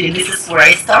honest with you, this is where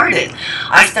I started.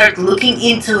 I started looking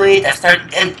into it.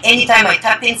 And anytime I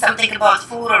type in something about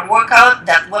food or workout,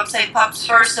 that website pops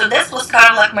first. So this was kind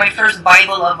of like my first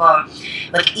Bible of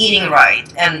eating right.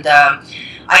 And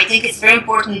I think it's very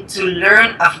important to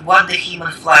learn of what the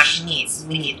human flesh needs.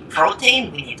 We need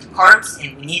protein, we need carbs,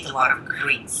 and we need a lot of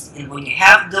greens. And when you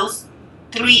have those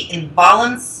 3 in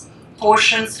balance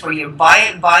portions for your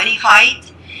body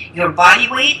height, your body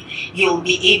weight, you'll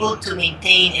be able to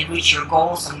maintain and reach your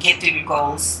goals and get to your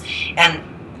goals. And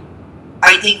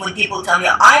I think when people tell me,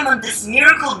 I'm on this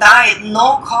miracle diet,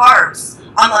 no carbs,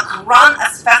 I'm like, run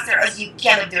as faster as you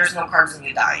can if there's no carbs in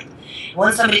your diet.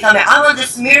 When somebody tell me, I'm on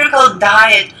this miracle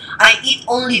diet, I eat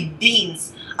only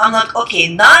beans, I'm like,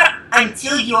 okay, not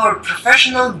until you're a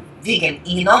professional vegan and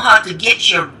you know how to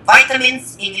get your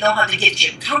vitamins and you know how to get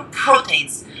your true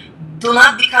proteins. Do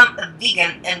not become a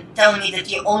vegan and tell me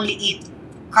that you only eat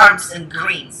carbs and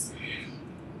greens.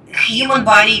 Human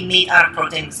body made out of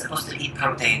protein is supposed to eat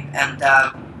protein, and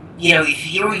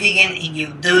if you're vegan and you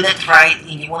do that right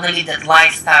and you want to live that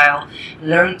lifestyle,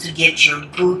 learn to get your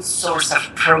good source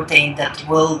of protein that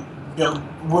will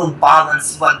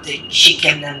balance what the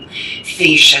chicken and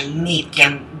fish and meat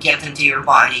can get into your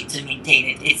body to maintain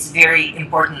it. It's very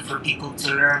important for people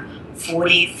to learn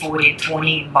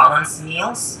 40-40-20 balanced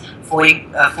meals.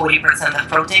 40% of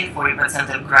protein, 40%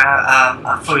 of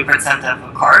 40%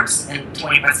 of carbs, and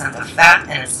 20% of fat,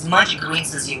 and as much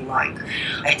greens as you like.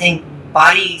 I think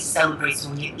body celebrates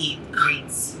when you eat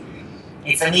greens.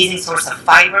 It's an amazing source of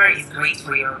fiber. It's great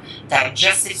for your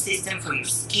digestive system, for your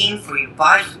skin, for your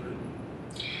body.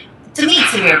 To me,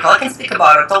 it's a miracle. I can speak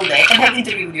about it all day. I can have an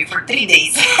interview with you for 3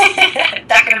 days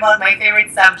talking about my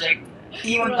favorite subject.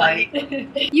 Human body.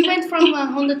 You went from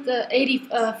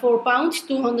 184 pounds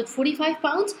to 145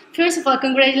 pounds. First of all,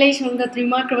 congratulations on that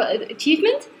remarkable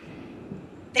achievement.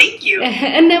 Thank you.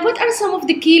 And what are some of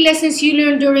the key lessons you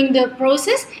learned during the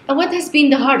process, and what has been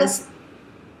the hardest?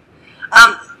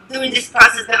 During this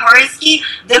process, the hardest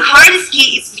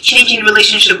key is changing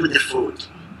relationship with the food.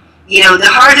 The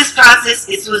hardest process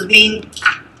was being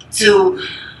to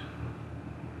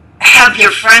have your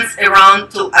friends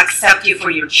around to accept you for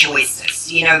your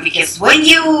choices, because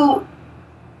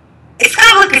it's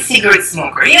kind of like a cigarette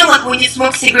smoker. Like when you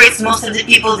smoke cigarettes, most of the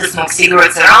people that smoke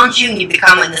cigarettes around you, and you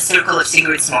become in a circle of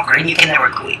cigarette smoker, and you can never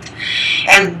quit.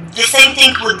 And the same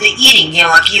thing with the eating.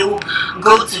 Like you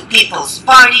go to people's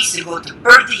parties, you go to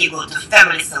birthday, you go to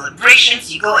family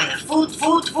celebrations, you go in food.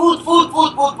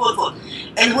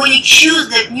 And when you choose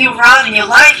that new route in your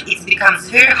life, it becomes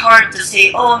very hard to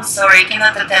say, oh, I'm sorry, I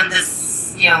cannot attend this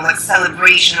like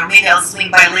celebration, or maybe I'll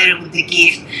swing by later with the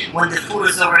gift when the food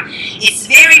is over. It's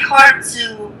very hard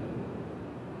to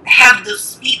have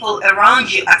those people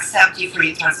around you accept you for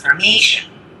your transformation.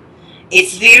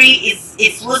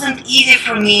 It wasn't easy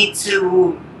for me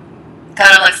to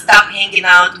kind of like stop hanging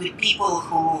out with people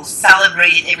who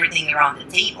celebrated everything around the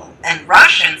table. And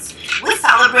Russians, we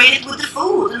celebrated with the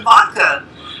food and vodka.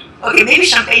 Okay, maybe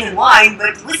champagne and wine,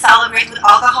 but we celebrate with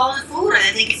alcohol and food, and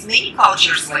I think it's many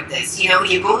cultures like this. You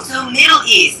go to Middle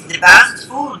East, the best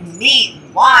food, meat,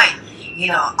 wine,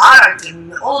 art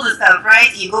and all the stuff,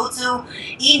 right? You go to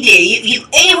India,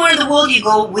 anywhere in the world you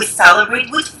go, we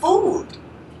celebrate with food.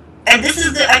 And this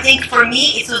is I think for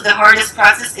me, it was the hardest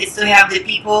process, is to have the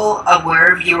people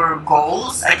aware of your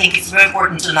goals. I think it's very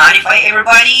important to notify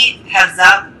everybody, heads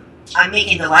up, I'm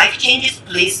making the life changes,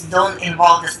 please don't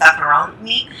involve the stuff around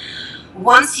me.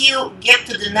 Once you get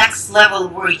to the next level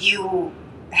where you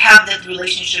have that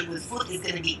relationship with food, it's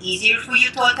going to be easier for you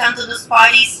to attend to those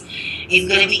parties. It's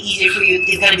going to be easier for you,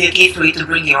 it's going to be okay for you to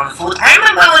bring your own food. I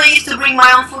remember when I used to bring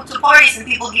my own food to parties and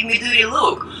people give me dirty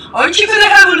look. Aren't you going to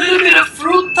have a little bit of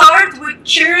fruit tart with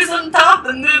cherries on top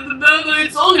and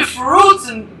it's only fruits?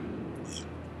 And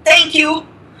thank you.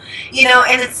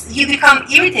 And you become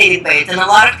irritated by it, and a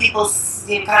lot of people,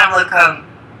 kind of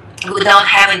like without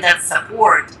having that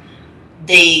support,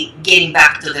 they getting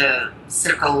back to the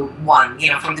circle one,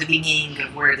 from the beginning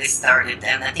of where they started.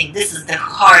 And I think this is the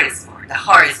hardest part. The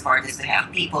hardest part is to have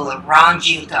people around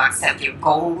you to accept your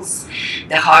goals.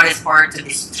 The hardest part to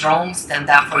be strong, stand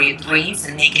up for your dreams,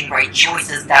 and making right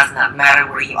choices does not matter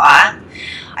where you are.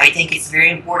 I think it's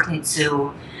very important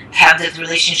to have that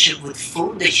relationship with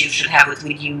food, that you should have it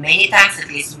with you many times, at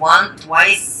least once,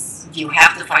 twice. You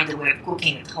have to find a way of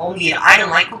cooking at home. I don't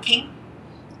like cooking.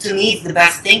 To me, it's the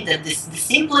best thing, that the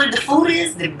simpler the food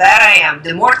is, the better I am.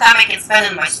 The more time I can spend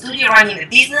in my studio running a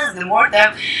business, the more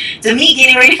time. To me,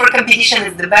 getting ready for competition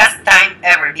is the best time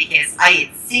ever, because I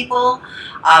eat simple.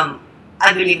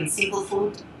 I believe in simple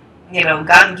food.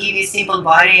 God gave you simple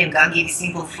body and God gave you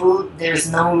simple food. There's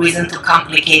no reason to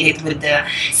complicate it with the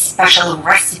special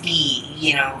recipe.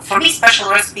 For me, special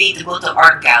recipe to go to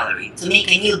art gallery, to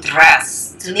make a new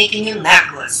dress, to make a new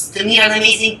necklace, to meet an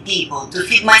amazing people, to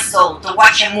feed my soul, to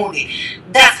watch a movie.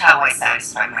 That's how I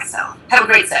satisfy myself. Have a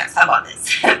great sex. How about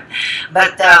this?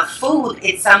 But food,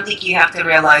 it's something you have to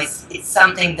realize. It's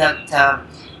something that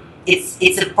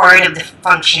It's a part of the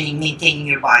functioning, maintaining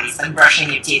your body. It's like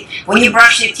brushing your teeth. When you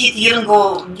brush your teeth, you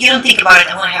don't think about it.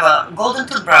 I want to have a golden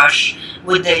toothbrush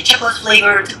with the chocolate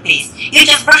flavor toothpaste. You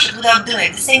just brush it without doing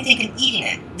it. The same thing in eating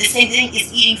it. The same thing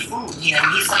is eating food. You know,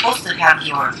 you're supposed to have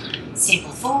your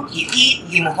simple food. You eat,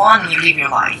 you move on, and you live your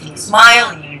life. And you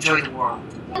smile and you enjoy the world.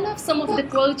 I love some of the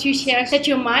quotes you share. Set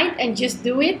your mind and just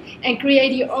do it and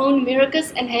create your own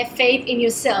miracles and have faith in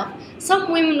yourself.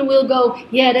 Some women will go,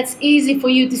 yeah, that's easy for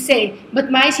you to say, but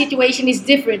my situation is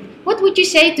different. What would you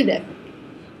say to them?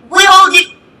 We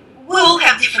all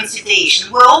have different situations.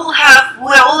 We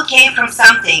all came from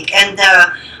something, and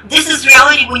this is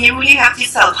reality when you really have to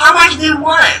yourself. How much do you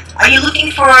want it? Are you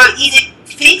looking for an easy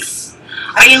fix?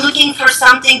 Are you looking for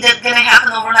something that's gonna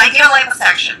happen overnight? Get a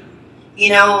liposuction. You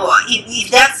know, if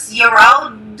that's your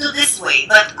route, do this way.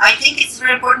 But I think it's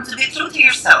very important to be true to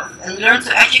yourself and learn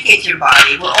to educate your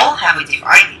body. We all have a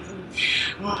different.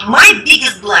 My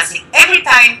biggest blessing every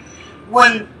time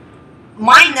when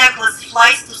my necklace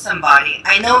flies to somebody,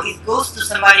 I know it goes to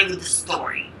somebody with a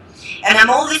story. And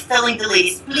I'm always telling the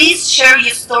ladies, please share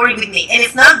your story with me. And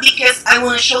it's not because I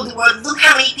want to show the world, look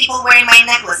how many people wearing my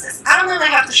necklaces. I don't really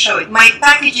have to show it. My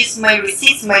packages, my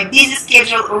receipts, my busy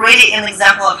schedule already an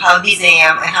example of how busy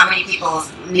I am and how many people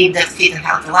live that fit and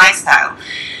healthy lifestyle.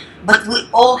 But we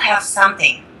all have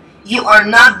something. You are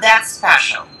not that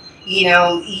special. You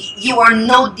know, you are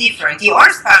no different. You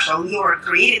are special. You are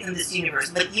created in this universe,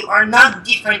 but you are not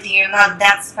different. And you're not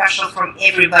that special from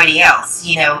everybody else.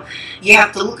 You know, you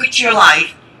have to look at your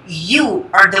life. You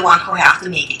are the one who have to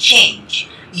make a change.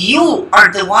 You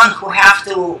are the one who have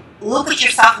to look at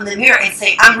yourself in the mirror and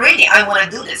say, I'm ready. I want to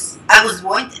do this. I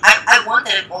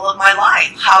wanted it all of my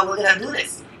life. How are we going to do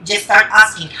this? Just start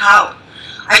asking how.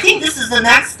 I think this is the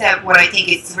next step where I think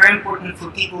it's very important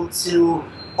for people to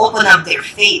open up their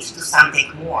faith to something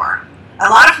more. A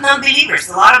lot of non-believers,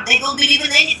 they don't believe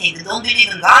in anything. They don't believe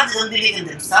in God, they don't believe in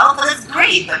themselves, and that's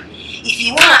great. But if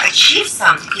you want to achieve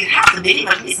something, you have to believe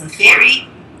at least in theory,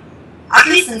 at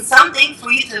least in something for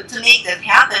you to make that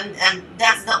happen, and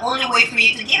that's the only way for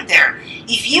you to get there.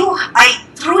 I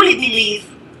truly believe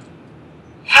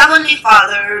Heavenly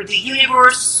Father, the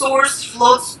universe, source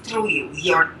floats through you.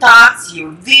 Your thoughts,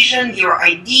 your vision, your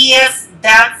ideas,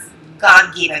 that's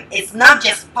God-given. It's not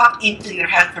just pop into your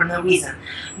head for no reason.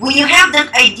 When you have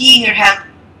that idea in your head,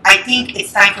 I think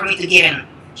it's time for me to get in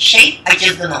shape. I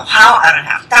just don't know how. I don't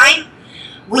have time.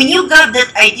 When you got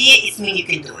that idea, it means you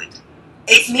can do it.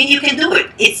 It means you can do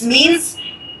it. It means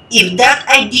if that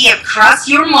idea crossed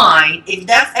your mind, if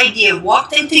that idea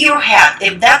walked into your head,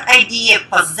 if that idea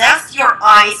possessed your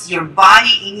eyes, your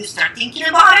body, and you start thinking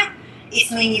about it,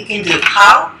 it means you can do it.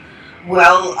 How?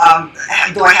 Well,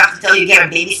 do I have to tell you get a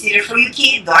babysitter for your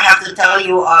kid? Do I have to tell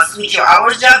you switch your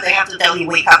hours job? Do I have to tell you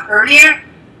wake up earlier?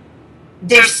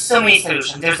 There's so many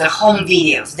solutions. There's the home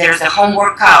videos. There's a home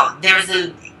workout. There's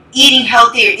a eating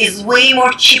healthier is way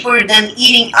more cheaper than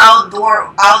eating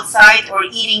outside or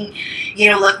eating,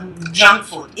 like junk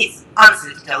food. It's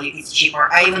honestly to tell you, it's cheaper.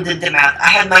 I even did the math. I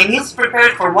had my meals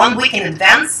prepared for 1 week in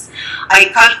advance. I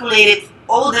calculated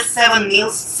all the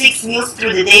 6 meals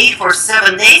through the day for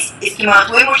 7 days. It came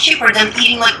out way more cheaper than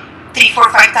eating like 3,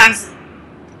 4, 5 times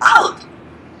out.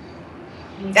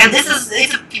 And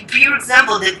it's a pure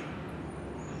example that,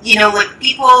 like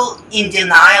people in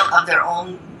denial of their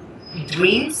own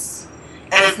dreams,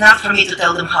 and it's not for me to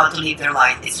tell them how to live their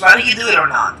life. It's rather you do it or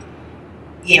not.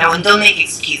 And don't make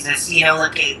excuses.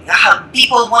 How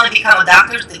people want to become a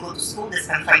doctor, they go to school, they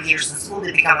spend 5 years in school,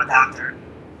 they become a doctor.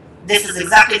 This is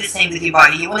exactly the same with your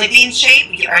body. You want to be in shape,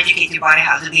 you educate your body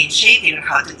how to be in shape, you learn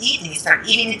how to eat, and you start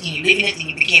eating it, and you live in it, and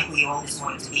you became who you always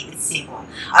wanted to be. It's simple.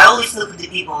 I always look at the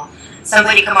people,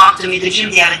 somebody come up to me at the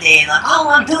gym the other day, and like, oh,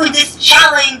 I'm doing this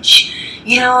challenge,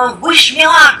 wish me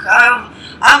luck.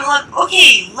 I'm like,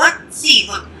 okay, let's see,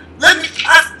 look, let me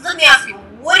ask you,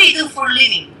 what do you do for a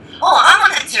living? Oh,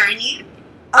 I'm an attorney.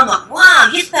 I'm like,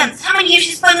 wow, how many years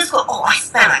you spent in school? Oh, I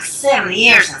spent like 7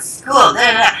 years in school,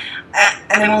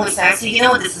 And I'm always saying,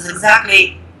 this is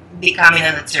exactly becoming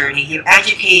an attorney. You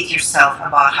educate yourself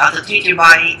about how to treat your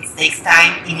body. It takes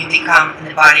time, and you become in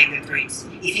the body of your dreams.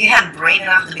 If you have brain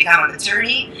enough to become an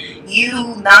attorney,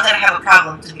 you not gonna have a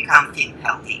problem to become fit and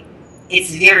healthy.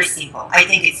 It's very simple. I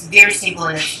think it's very simple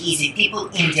and it's easy. People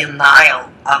in denial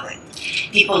of it.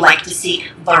 People like to see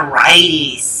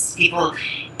varieties.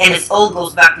 And it all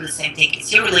goes back to the same thing.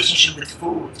 It's your relationship with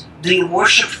food. Do you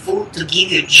worship food to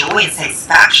give you joy and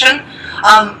satisfaction?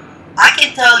 I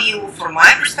can tell you from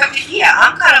my perspective, yeah,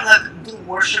 I'm kind of like, do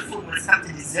worship food when it comes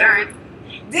to dessert.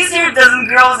 Dessert doesn't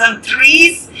grow on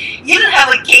trees. You don't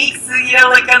have a cake,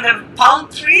 like on the palm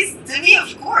trees. To me,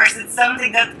 of course, it's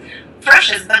something that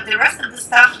precious, but the rest of the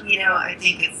stuff, I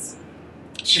think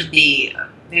should be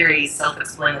very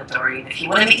self-explanatory. And if you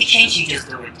want to make a change, you just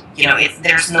do it.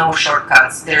 There's no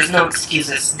shortcuts. There's no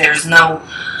excuses. There's no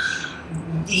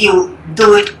you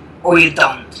do it or you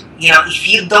don't. If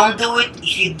you don't do it,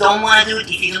 if you don't want to do it,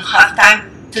 if you don't have time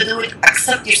to do it,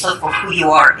 accept yourself for who you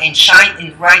are and shine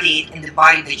and radiate in the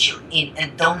body that you're in,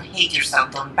 and don't hate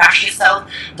yourself, don't bash yourself,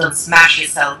 don't smash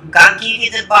yourself. God gave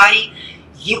you that body,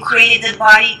 you created that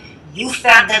body, you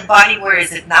fed that body. Where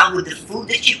is it now with the food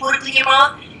that you put in your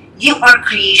mouth? You are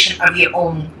creation of your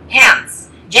own hands.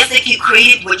 Just like you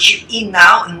created what you eat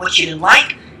now and what you don't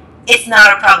like, it's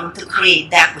not a problem to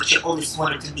create that which you always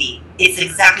wanted to be. It's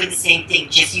exactly the same thing,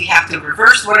 just you have to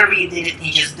reverse whatever you did it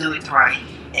and just do it right.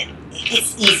 And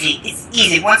it's easy. It's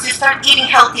easy. Once you start eating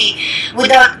healthy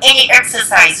without any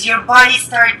exercise, your body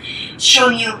starts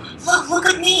showing you, look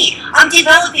at me, I'm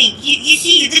developing. You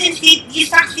see, you didn't feed, you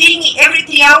start feeding me every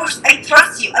 3 hours. I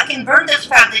trust you. I can burn that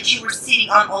fat that you were sitting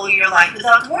on all your life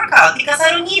without workout because I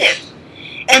don't need it.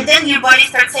 And then your body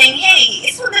starts saying, hey,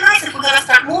 it would be nice if we're going to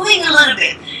start moving a little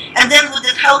bit. And then with the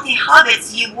healthy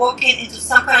habits, you walk into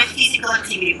some kind of physical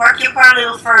activity. Park your car a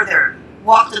little further.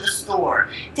 Walk to the store.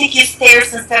 Take your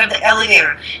stairs instead of the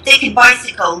elevator. Take a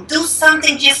bicycle. Do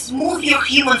something. Just move your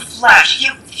human flesh.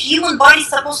 Your human body's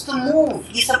supposed to move.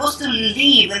 You're supposed to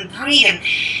live and breathe.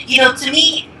 And, to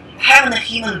me, having a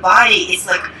human body is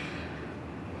like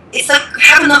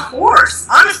having a horse.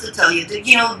 Honest to tell you,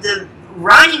 the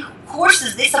running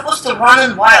horses, they're supposed to run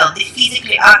and wild. They're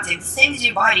physically active. The same as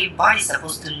your body. Your body's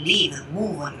supposed to live and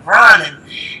move and run and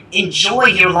enjoy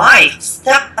your life.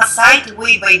 Step aside the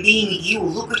way by being you.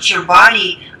 Look at your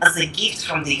body as a gift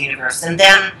from the universe. And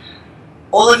then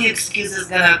all of your excuses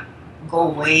gonna go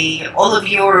away. All of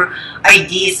your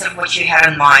ideas of what you had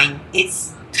in mind.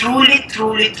 It's truly,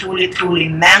 truly, truly, truly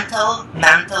mental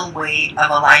way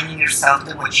of aligning yourself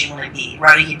to what you want to be.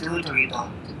 Rather you do it or you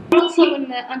don't. You're also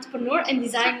an entrepreneur and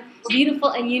design beautiful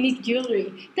and unique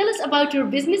jewelry. Tell us about your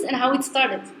business and how it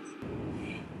started.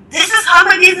 This is how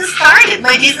my business started.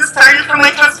 My business started from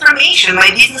my transformation. My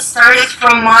business started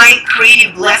from my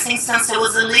creative blessings since I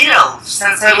was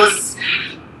since I was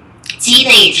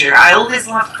teenager. I always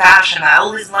loved fashion. I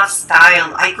always loved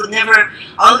style. I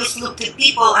always looked at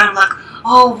people and I'm like,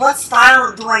 oh, what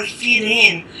style do I fit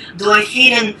in? Do I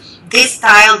fit in this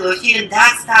style? Do I fit in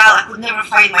that style? I could never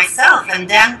find myself. And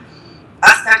then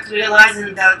I started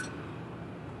realizing that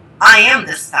I am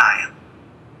the style.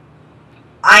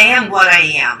 I am what I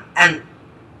am. And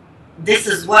this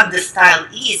is what the style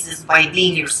is by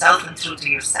being yourself and true to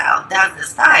yourself. That's the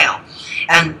style.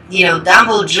 And,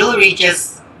 dumbbell jewelry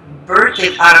just birthed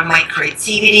it out of my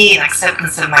creativity and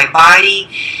acceptance of my body.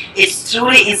 It's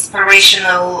truly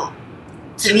inspirational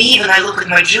to me. When I look at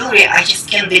my jewelry, I just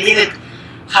can't believe it,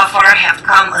 how far I have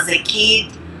come as a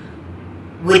kid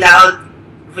without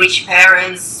rich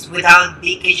parents, without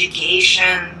big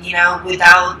education,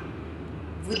 without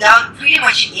pretty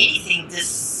much anything.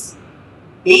 This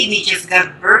baby just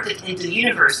got birthed into the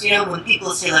universe. When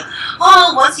people say like,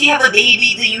 oh, once you have a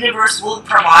baby, the universe will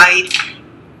provide.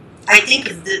 I think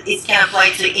it can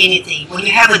apply to anything. When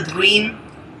you have a dream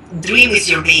is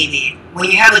your baby. When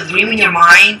you have a dream in your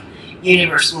mind,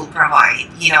 universe will provide.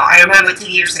 I remember 2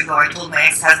 years ago, I told my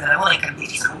ex-husband, I want to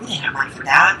compete. He said, we didn't have money for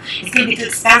that. It's going to be too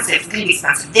expensive. It's going to be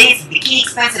expensive days, bikini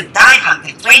expensive, dye, hug,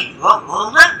 and train, blah,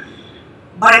 blah, blah.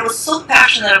 But I was so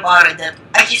passionate about it that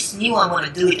I just knew I want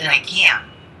to do it and I can.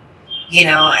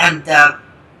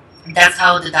 And that's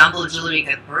how the dumbbell jewelry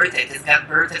got birthed. It got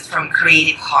birthed from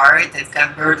creative heart. It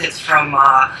got birthed from,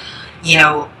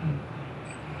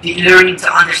 learning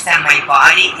to understand my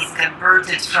body. It got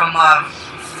birthed from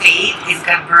faith. It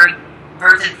got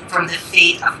birthed from the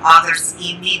faith of others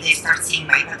in me. They start seeing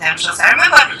my potentials. I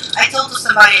remember I told to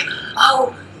somebody,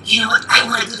 oh, you know what, I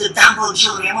want to do the dumbbell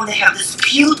jewelry. I want to have this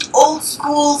cute old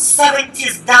school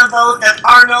 70s dumbbell that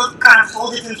Arnold kind of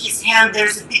folded in his hand.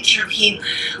 There's a picture of him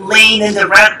laying in the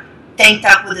red tank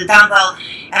top with the dumbbell.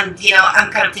 And,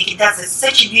 I'm kind of thinking that's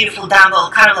such a beautiful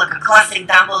dumbbell, kind of like a classic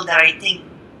dumbbell that I think,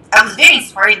 I was very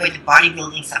inspired by the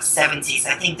bodybuildings of 70s.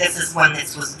 I think this is when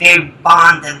it was very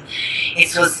bond, and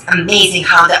it was amazing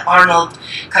how the Arnold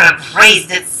kind of raised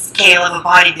that scale of a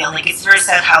bodybuilding. It's very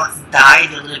sad how it's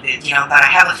died a little bit, but I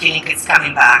have a feeling it's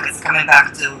coming back. It's coming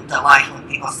back to the life when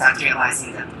people start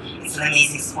realizing that it's an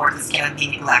amazing sport that cannot be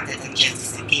neglected and just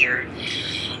disappeared.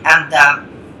 And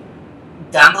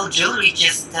dumbbell jewelry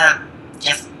just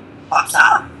pops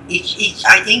up.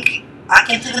 I think I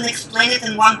can't even explain it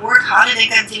in one word. How did it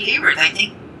get delivered? I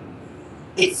think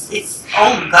it's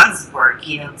all God's work,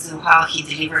 to how He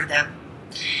delivered them.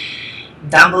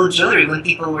 dumbbell jewelry when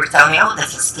people were telling me, oh,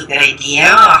 that's a stupid idea.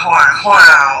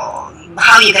 Wow.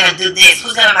 How are you going to do this?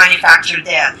 Who's going to manufacture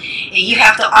that? You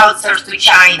have to outsource to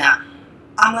China.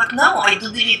 I'm like, no, I do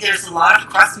believe there's a lot of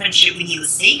craftsmanship in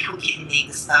USA who can make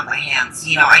the stuff by hands.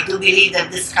 I do believe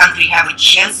that this country have a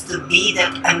chance to be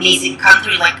that amazing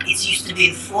country like it used to be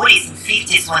in 40s and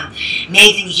 50s when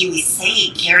Made in USA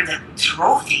carried that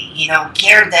trophy,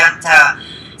 carried that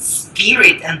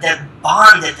spirit and that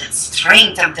bond and that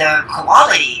strength of the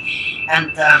quality.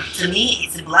 And to me,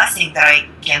 it's a blessing that I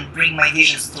can bring my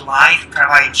visions to life,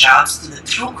 provide jobs to the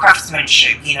true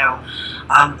craftsmanship,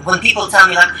 when people tell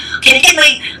me like, can I get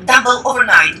my dumbbell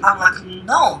overnight? I'm like,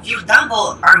 no, your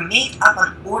dumbbell are made up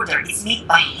on order. It's made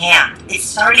by hand. It's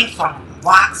starting from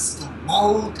wax to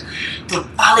mold, to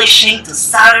polishing, to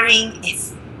soldering.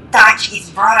 It's touch, it's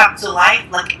brought up to life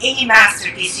like any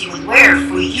masterpiece you would wear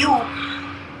for you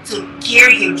to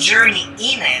carry your journey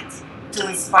in it, to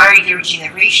inspire your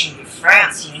generation, your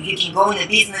friends. You can go in a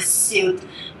business suit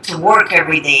to work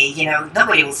every day.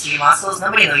 Nobody will see your muscles.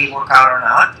 Nobody know you work out or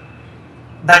not.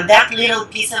 But that little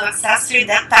piece of accessory,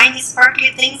 that tiny sparkly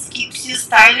thing keeps you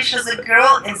stylish as a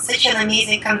girl and such an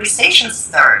amazing conversation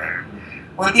starter.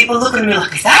 When people look at me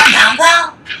like, is that a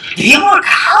dumbbell? Do you work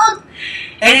out?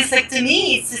 And it's like, to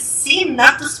me, it's a sin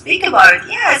not to speak about it.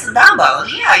 Yeah, it's a dumbbell.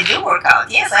 Yeah, I do work out.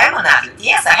 Yes, I am an athlete.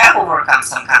 Yes, I have overcome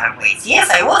some kind of weights.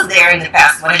 Yes, I was there in the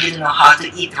past when I didn't know how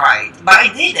to eat right. But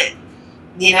I did it.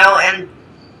 And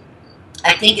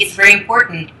I think it's very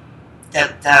important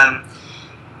that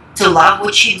to love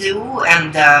what you do,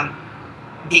 and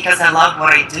because I love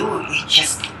what I do, it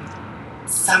just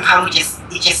somehow it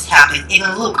just happened.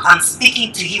 Even look, I'm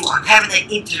speaking to you, I'm having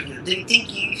an interview. Do you think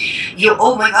you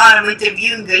oh my god, I'm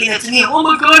interviewing Galina? To me, oh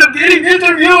my god, I'm getting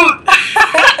interviewed.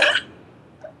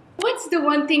 What's the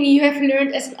one thing you have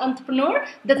learned as an entrepreneur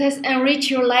that has enriched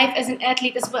your life as an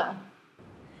athlete as well?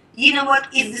 You know what,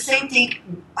 it's the same thing.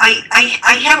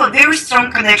 I have a very strong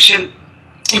connection.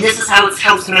 And this is how it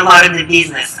helps me a lot in the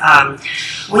business.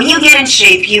 When you get in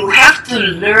shape, you have to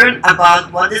learn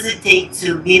about what does it take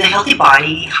to be in a healthy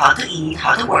body, how to eat,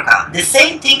 how to work out. The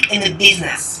same thing in the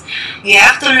business. You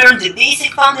have to learn the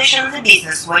basic foundation of the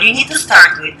business, what you need to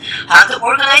start with, how to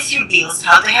organize your bills,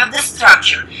 how to have the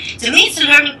structure. To me, it's a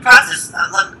learning process.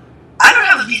 I don't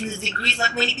have a business degree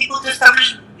like many people to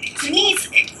establish. To me,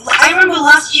 I remember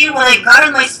last year when I got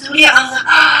in my studio, I was like,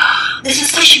 oh, this is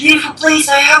such a beautiful place.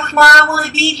 I want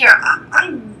to be here.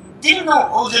 I didn't know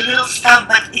all the little stuff,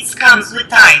 but it comes with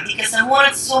time because I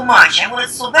want it so much. I want it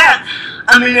so bad.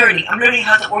 I'm learning. I'm learning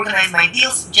how to organize my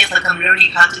bills, just like I'm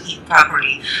learning how to eat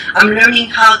properly. I'm learning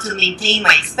how to maintain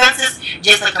my expenses,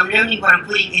 just like I'm learning what I'm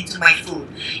putting into my food.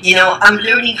 I'm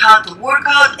learning how to work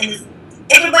out, and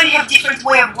everybody have different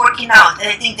way of working out, and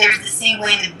I think there's the same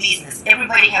way in the business.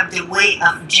 Everybody have their way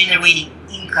of generating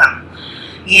income.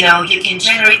 You can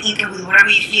generate income with whatever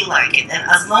you feel like it, and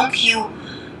as long as you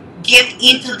get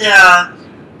into the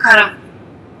kind of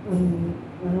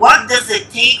what does it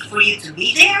take for you to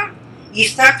be there, you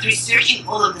start researching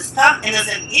all of the stuff, and as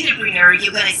an entrepreneur,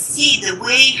 you're gonna see the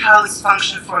way how it's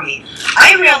functioned for me.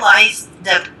 I realized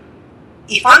that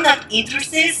if I'm not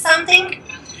interested in something,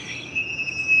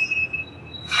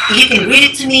 you can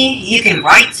read it to me, you can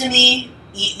write to me,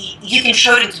 you can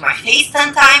show it into my face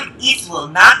 10 times, it will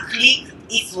not click,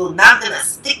 it will not gonna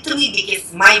stick to me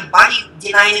because my body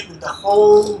denied it with the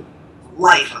whole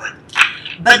life of it.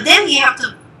 But then you have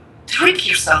to trick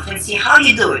yourself and see how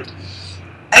you do it.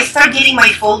 I start getting my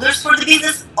folders for the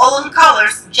business all in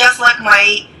colors, just like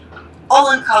my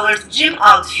all in colors gym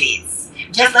outfits.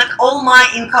 Just like all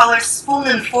my in colors spoon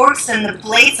and forks and the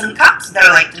plates and cups that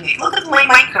I like to make. Look at my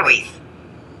microwave.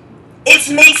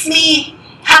 It makes me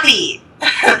happy.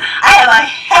 I have a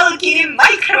Hello Kitty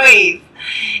microwave.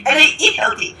 And I eat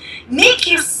healthy. Make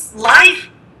your life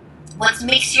what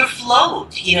makes you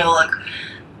float.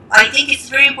 I think it's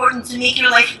very important to make your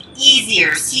life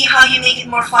easier. See how you make it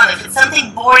more fun. If it's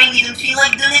something boring you don't feel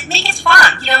like doing it, make it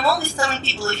fun. I'm always telling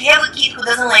people, if you have a kid who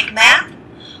doesn't like math,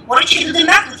 why don't you do the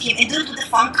math with him and do it with the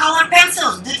fun color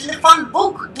pencils, do it with the fun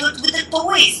book, do it with the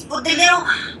toys, put the little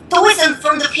toys in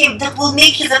front of him that will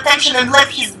make his attention and let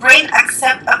his brain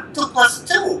accept a 2 plus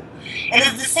 2. And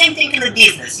it's the same thing in the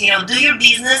business. Do your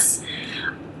business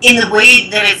in a way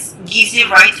that it gives you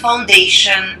the right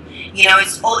foundation.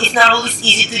 It's not always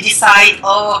easy to decide,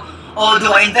 oh,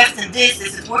 do I invest in this?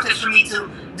 Is it worth it for me to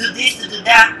do this, to do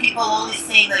that? People always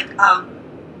saying like,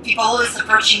 people always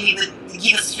approaching me with,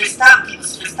 give us free stuff, give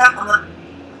us free stuff. I'm like,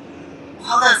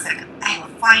 hold on a second, I have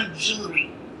fine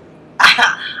jewelry.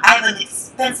 I have an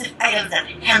expensive item that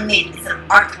handmade. It's an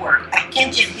artwork. I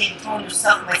can't just be throwing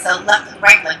myself left and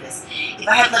right like this. If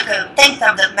I had like a tank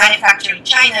top that manufactured in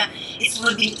China, it would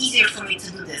have been easier for me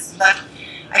to do this. But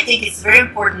I think it's very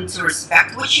important to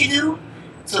respect what you do,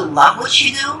 to love what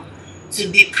you do, to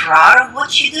be proud of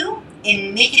what you do,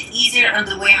 and make it easier on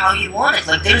the way how you want it.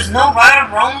 Like there's no right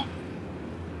or wrong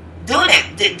doing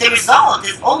it. The result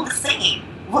is all the same.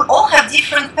 We all have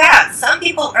different paths. Some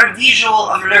people are visual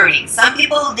of learning. Some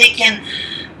people, they can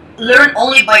learn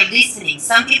only by listening.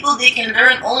 Some people, they can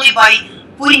learn only by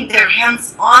putting their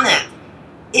hands on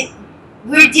it.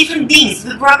 We're different beings.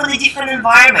 We grew up in a different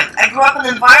environment. I grew up in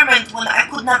an environment when I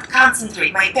could not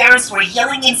concentrate. My parents were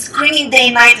yelling and screaming day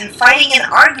and night and fighting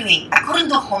and arguing. I couldn't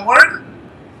do homework.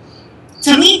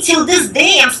 To me, till this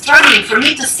day, I'm struggling. For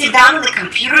me to sit down on the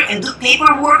computer and do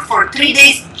paperwork for 3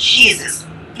 days, Jesus,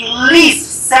 please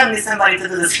send me somebody to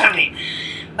do this for me.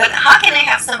 But how can I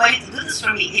have somebody to do this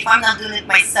for me if I'm not doing it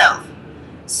myself?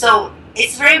 So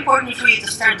it's very important for you to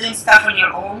start doing stuff on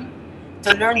your own,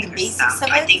 to learn the basics of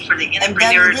it. I think for the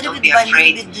entrepreneurs, don't be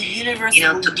afraid,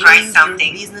 to try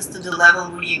something. Business to the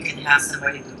level where you can have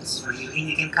somebody do this for you and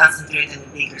you can concentrate on the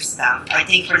bigger stuff. I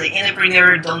think for the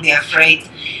entrepreneur, don't be afraid,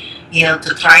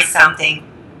 to try something,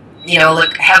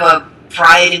 like have a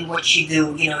pride in what you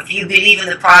do. If you believe in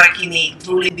the product you make,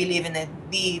 truly believe in it,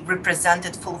 be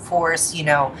represented full force,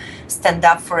 stand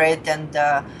up for it and,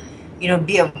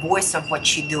 be a voice of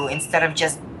what you do instead of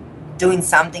just doing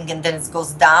something and then it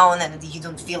goes down and you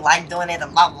don't feel like doing it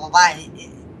and blah, blah, blah.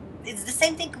 It's the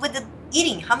same thing with the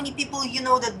eating. How many people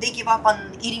that they give up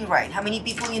on eating right? How many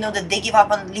people that they give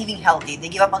up on living healthy? They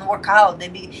give up on workout.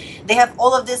 They have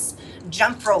all of this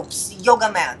jump ropes,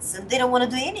 yoga mats, and they don't want to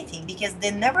do anything because they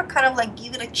never kind of like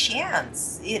give it a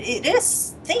chance. It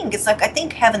is thing. It's like I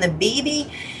think having a baby,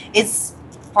 it's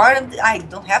part of I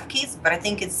don't have kids, but I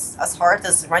think it's as hard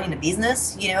as running a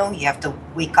business. You have to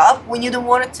wake up when you don't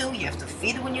want it to. You have to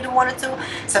feed when you don't want it to.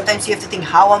 Sometimes you have to think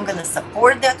how I'm going to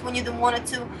support that when you don't want it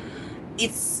to.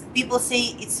 People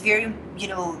say it's very,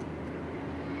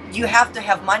 you have to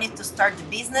have money to start the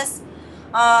business.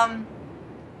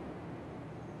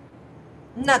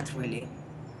 Not really.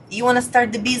 You want to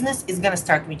start the business, it's going to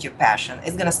start with your passion.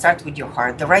 It's going to start with your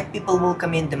heart. The right people will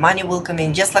come in, the money will come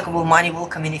in, just like money will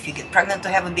come in if you get pregnant to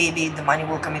have a baby, the money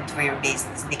will come into your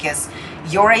business because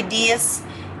your ideas,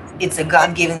 it's a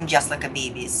God-given just like a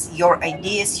baby's. Your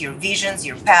ideas, your visions,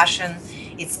 your passion,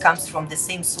 it comes from the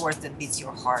same source that beats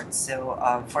your heart. So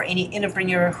for any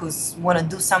entrepreneur who's want to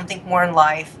do something more in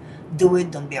life, do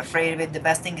it. Don't be afraid of it. The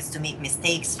best thing is to make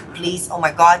mistakes. Please, oh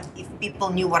my God, if people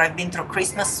knew what I've been through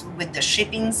Christmas with the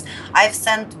shippings, I've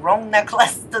sent wrong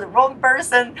necklace to the wrong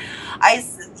person.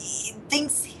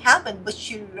 Things happen, but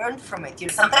you learn from it.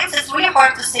 Sometimes it's really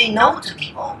hard to say no to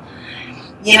people.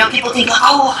 People think,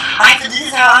 oh, I have to do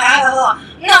this.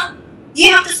 No.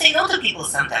 You have to say no to people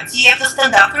sometimes. You have to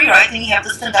stand up for your right and you have to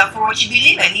stand up for what you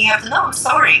believe in. You have to know, I'm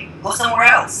sorry, go somewhere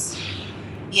else.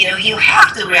 You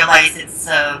have to realize it's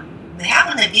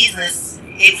having a business,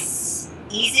 it's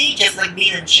easy, just like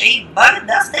being in shape, but it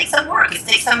does take some work. It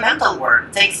takes some mental work,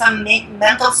 it takes some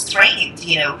mental strength,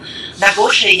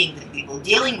 negotiating with people,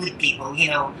 dealing with people,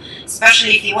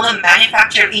 especially if you want to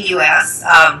manufacture in US,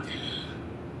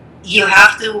 you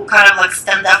have to kind of like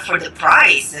stand up for the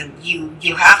price and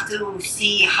you have to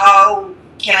see how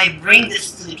can I bring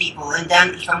this to the people, and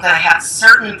then if I'm going to have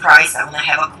certain price, I want to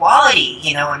have a quality,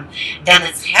 and then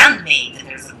it's handmade and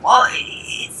there's a quality.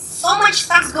 It's so much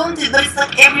stuff's going to it, but it's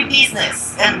like every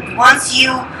business, and once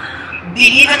you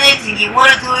believe in it and you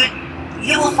want to do it,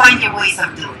 you will find your ways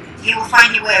of doing it. You will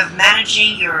find your way of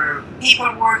managing your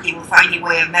paperwork, you will find your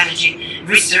way of managing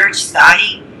research,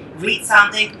 study, read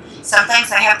something.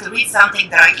 Sometimes I have to read something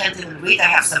that I can't even read. I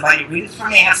have somebody read it for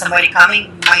me. I have somebody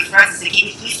coming, my friends say, can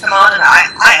you please come on? And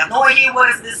I have no idea what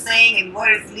is this saying and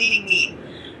what is leading me.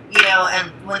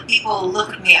 And when people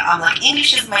look at me, I'm like,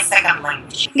 English is my second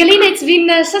language. Galina, it's been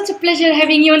such a pleasure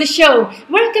having you on the show.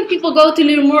 Where can people go to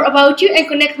learn more about you and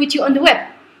connect with you on the web?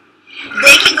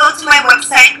 They can go to my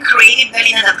website,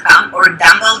 creativegalina.com or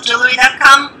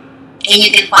dumbbelljewelry.com. And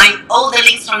you can find all the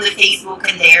links from the Facebook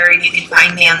in there, and you can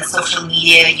find me on the social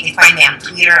media. You can find me on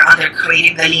Twitter under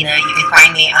Creative Galina. You can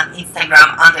find me on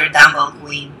Instagram under Dumbbell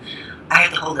Queen. I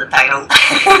have to hold the title.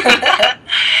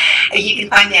 You can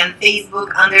find me on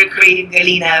Facebook under Creative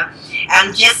Galina.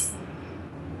 And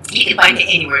you can find me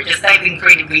anywhere. Just type in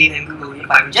Creative Galina in Google. You'll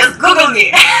find me. Just Google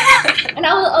me. And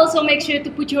I will also make sure to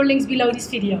put your links below this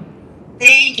video.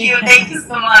 Thank you. Thank you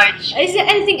so much. Is there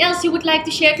anything else you would like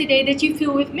to share today that you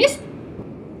feel we've missed?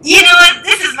 You know what?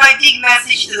 This is my big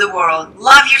message to the world.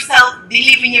 Love yourself,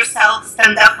 believe in yourself,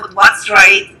 stand up with what's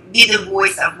right. be the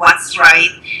voice of what's right,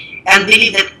 and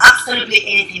believe that absolutely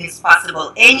anything is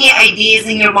possible. Any ideas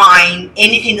in your mind,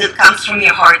 anything that comes from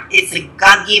your heart, it's a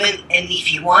God-given, and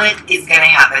if you want it, it's gonna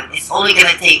happen. It's only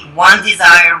gonna take one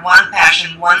desire, one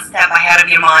passion, one step ahead of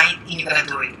your mind, and you're gonna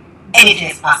do it. Anything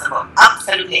is possible.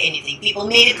 Absolutely anything. People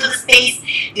made it to the space,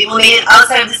 people made it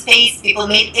outside of the space, people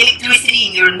made electricity,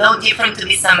 and you're no different to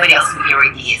be somebody else with your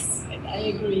ideas. I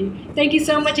agree. Thank you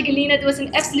so much, Galina. It was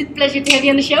an absolute pleasure to have you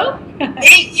on the show.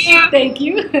 Thank you. Thank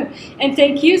you. And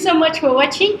thank you so much for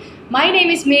watching. My name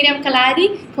is Miriam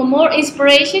Khalladi. For more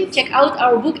inspiration, check out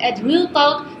our book at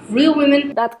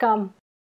realtalkrealwomen.com.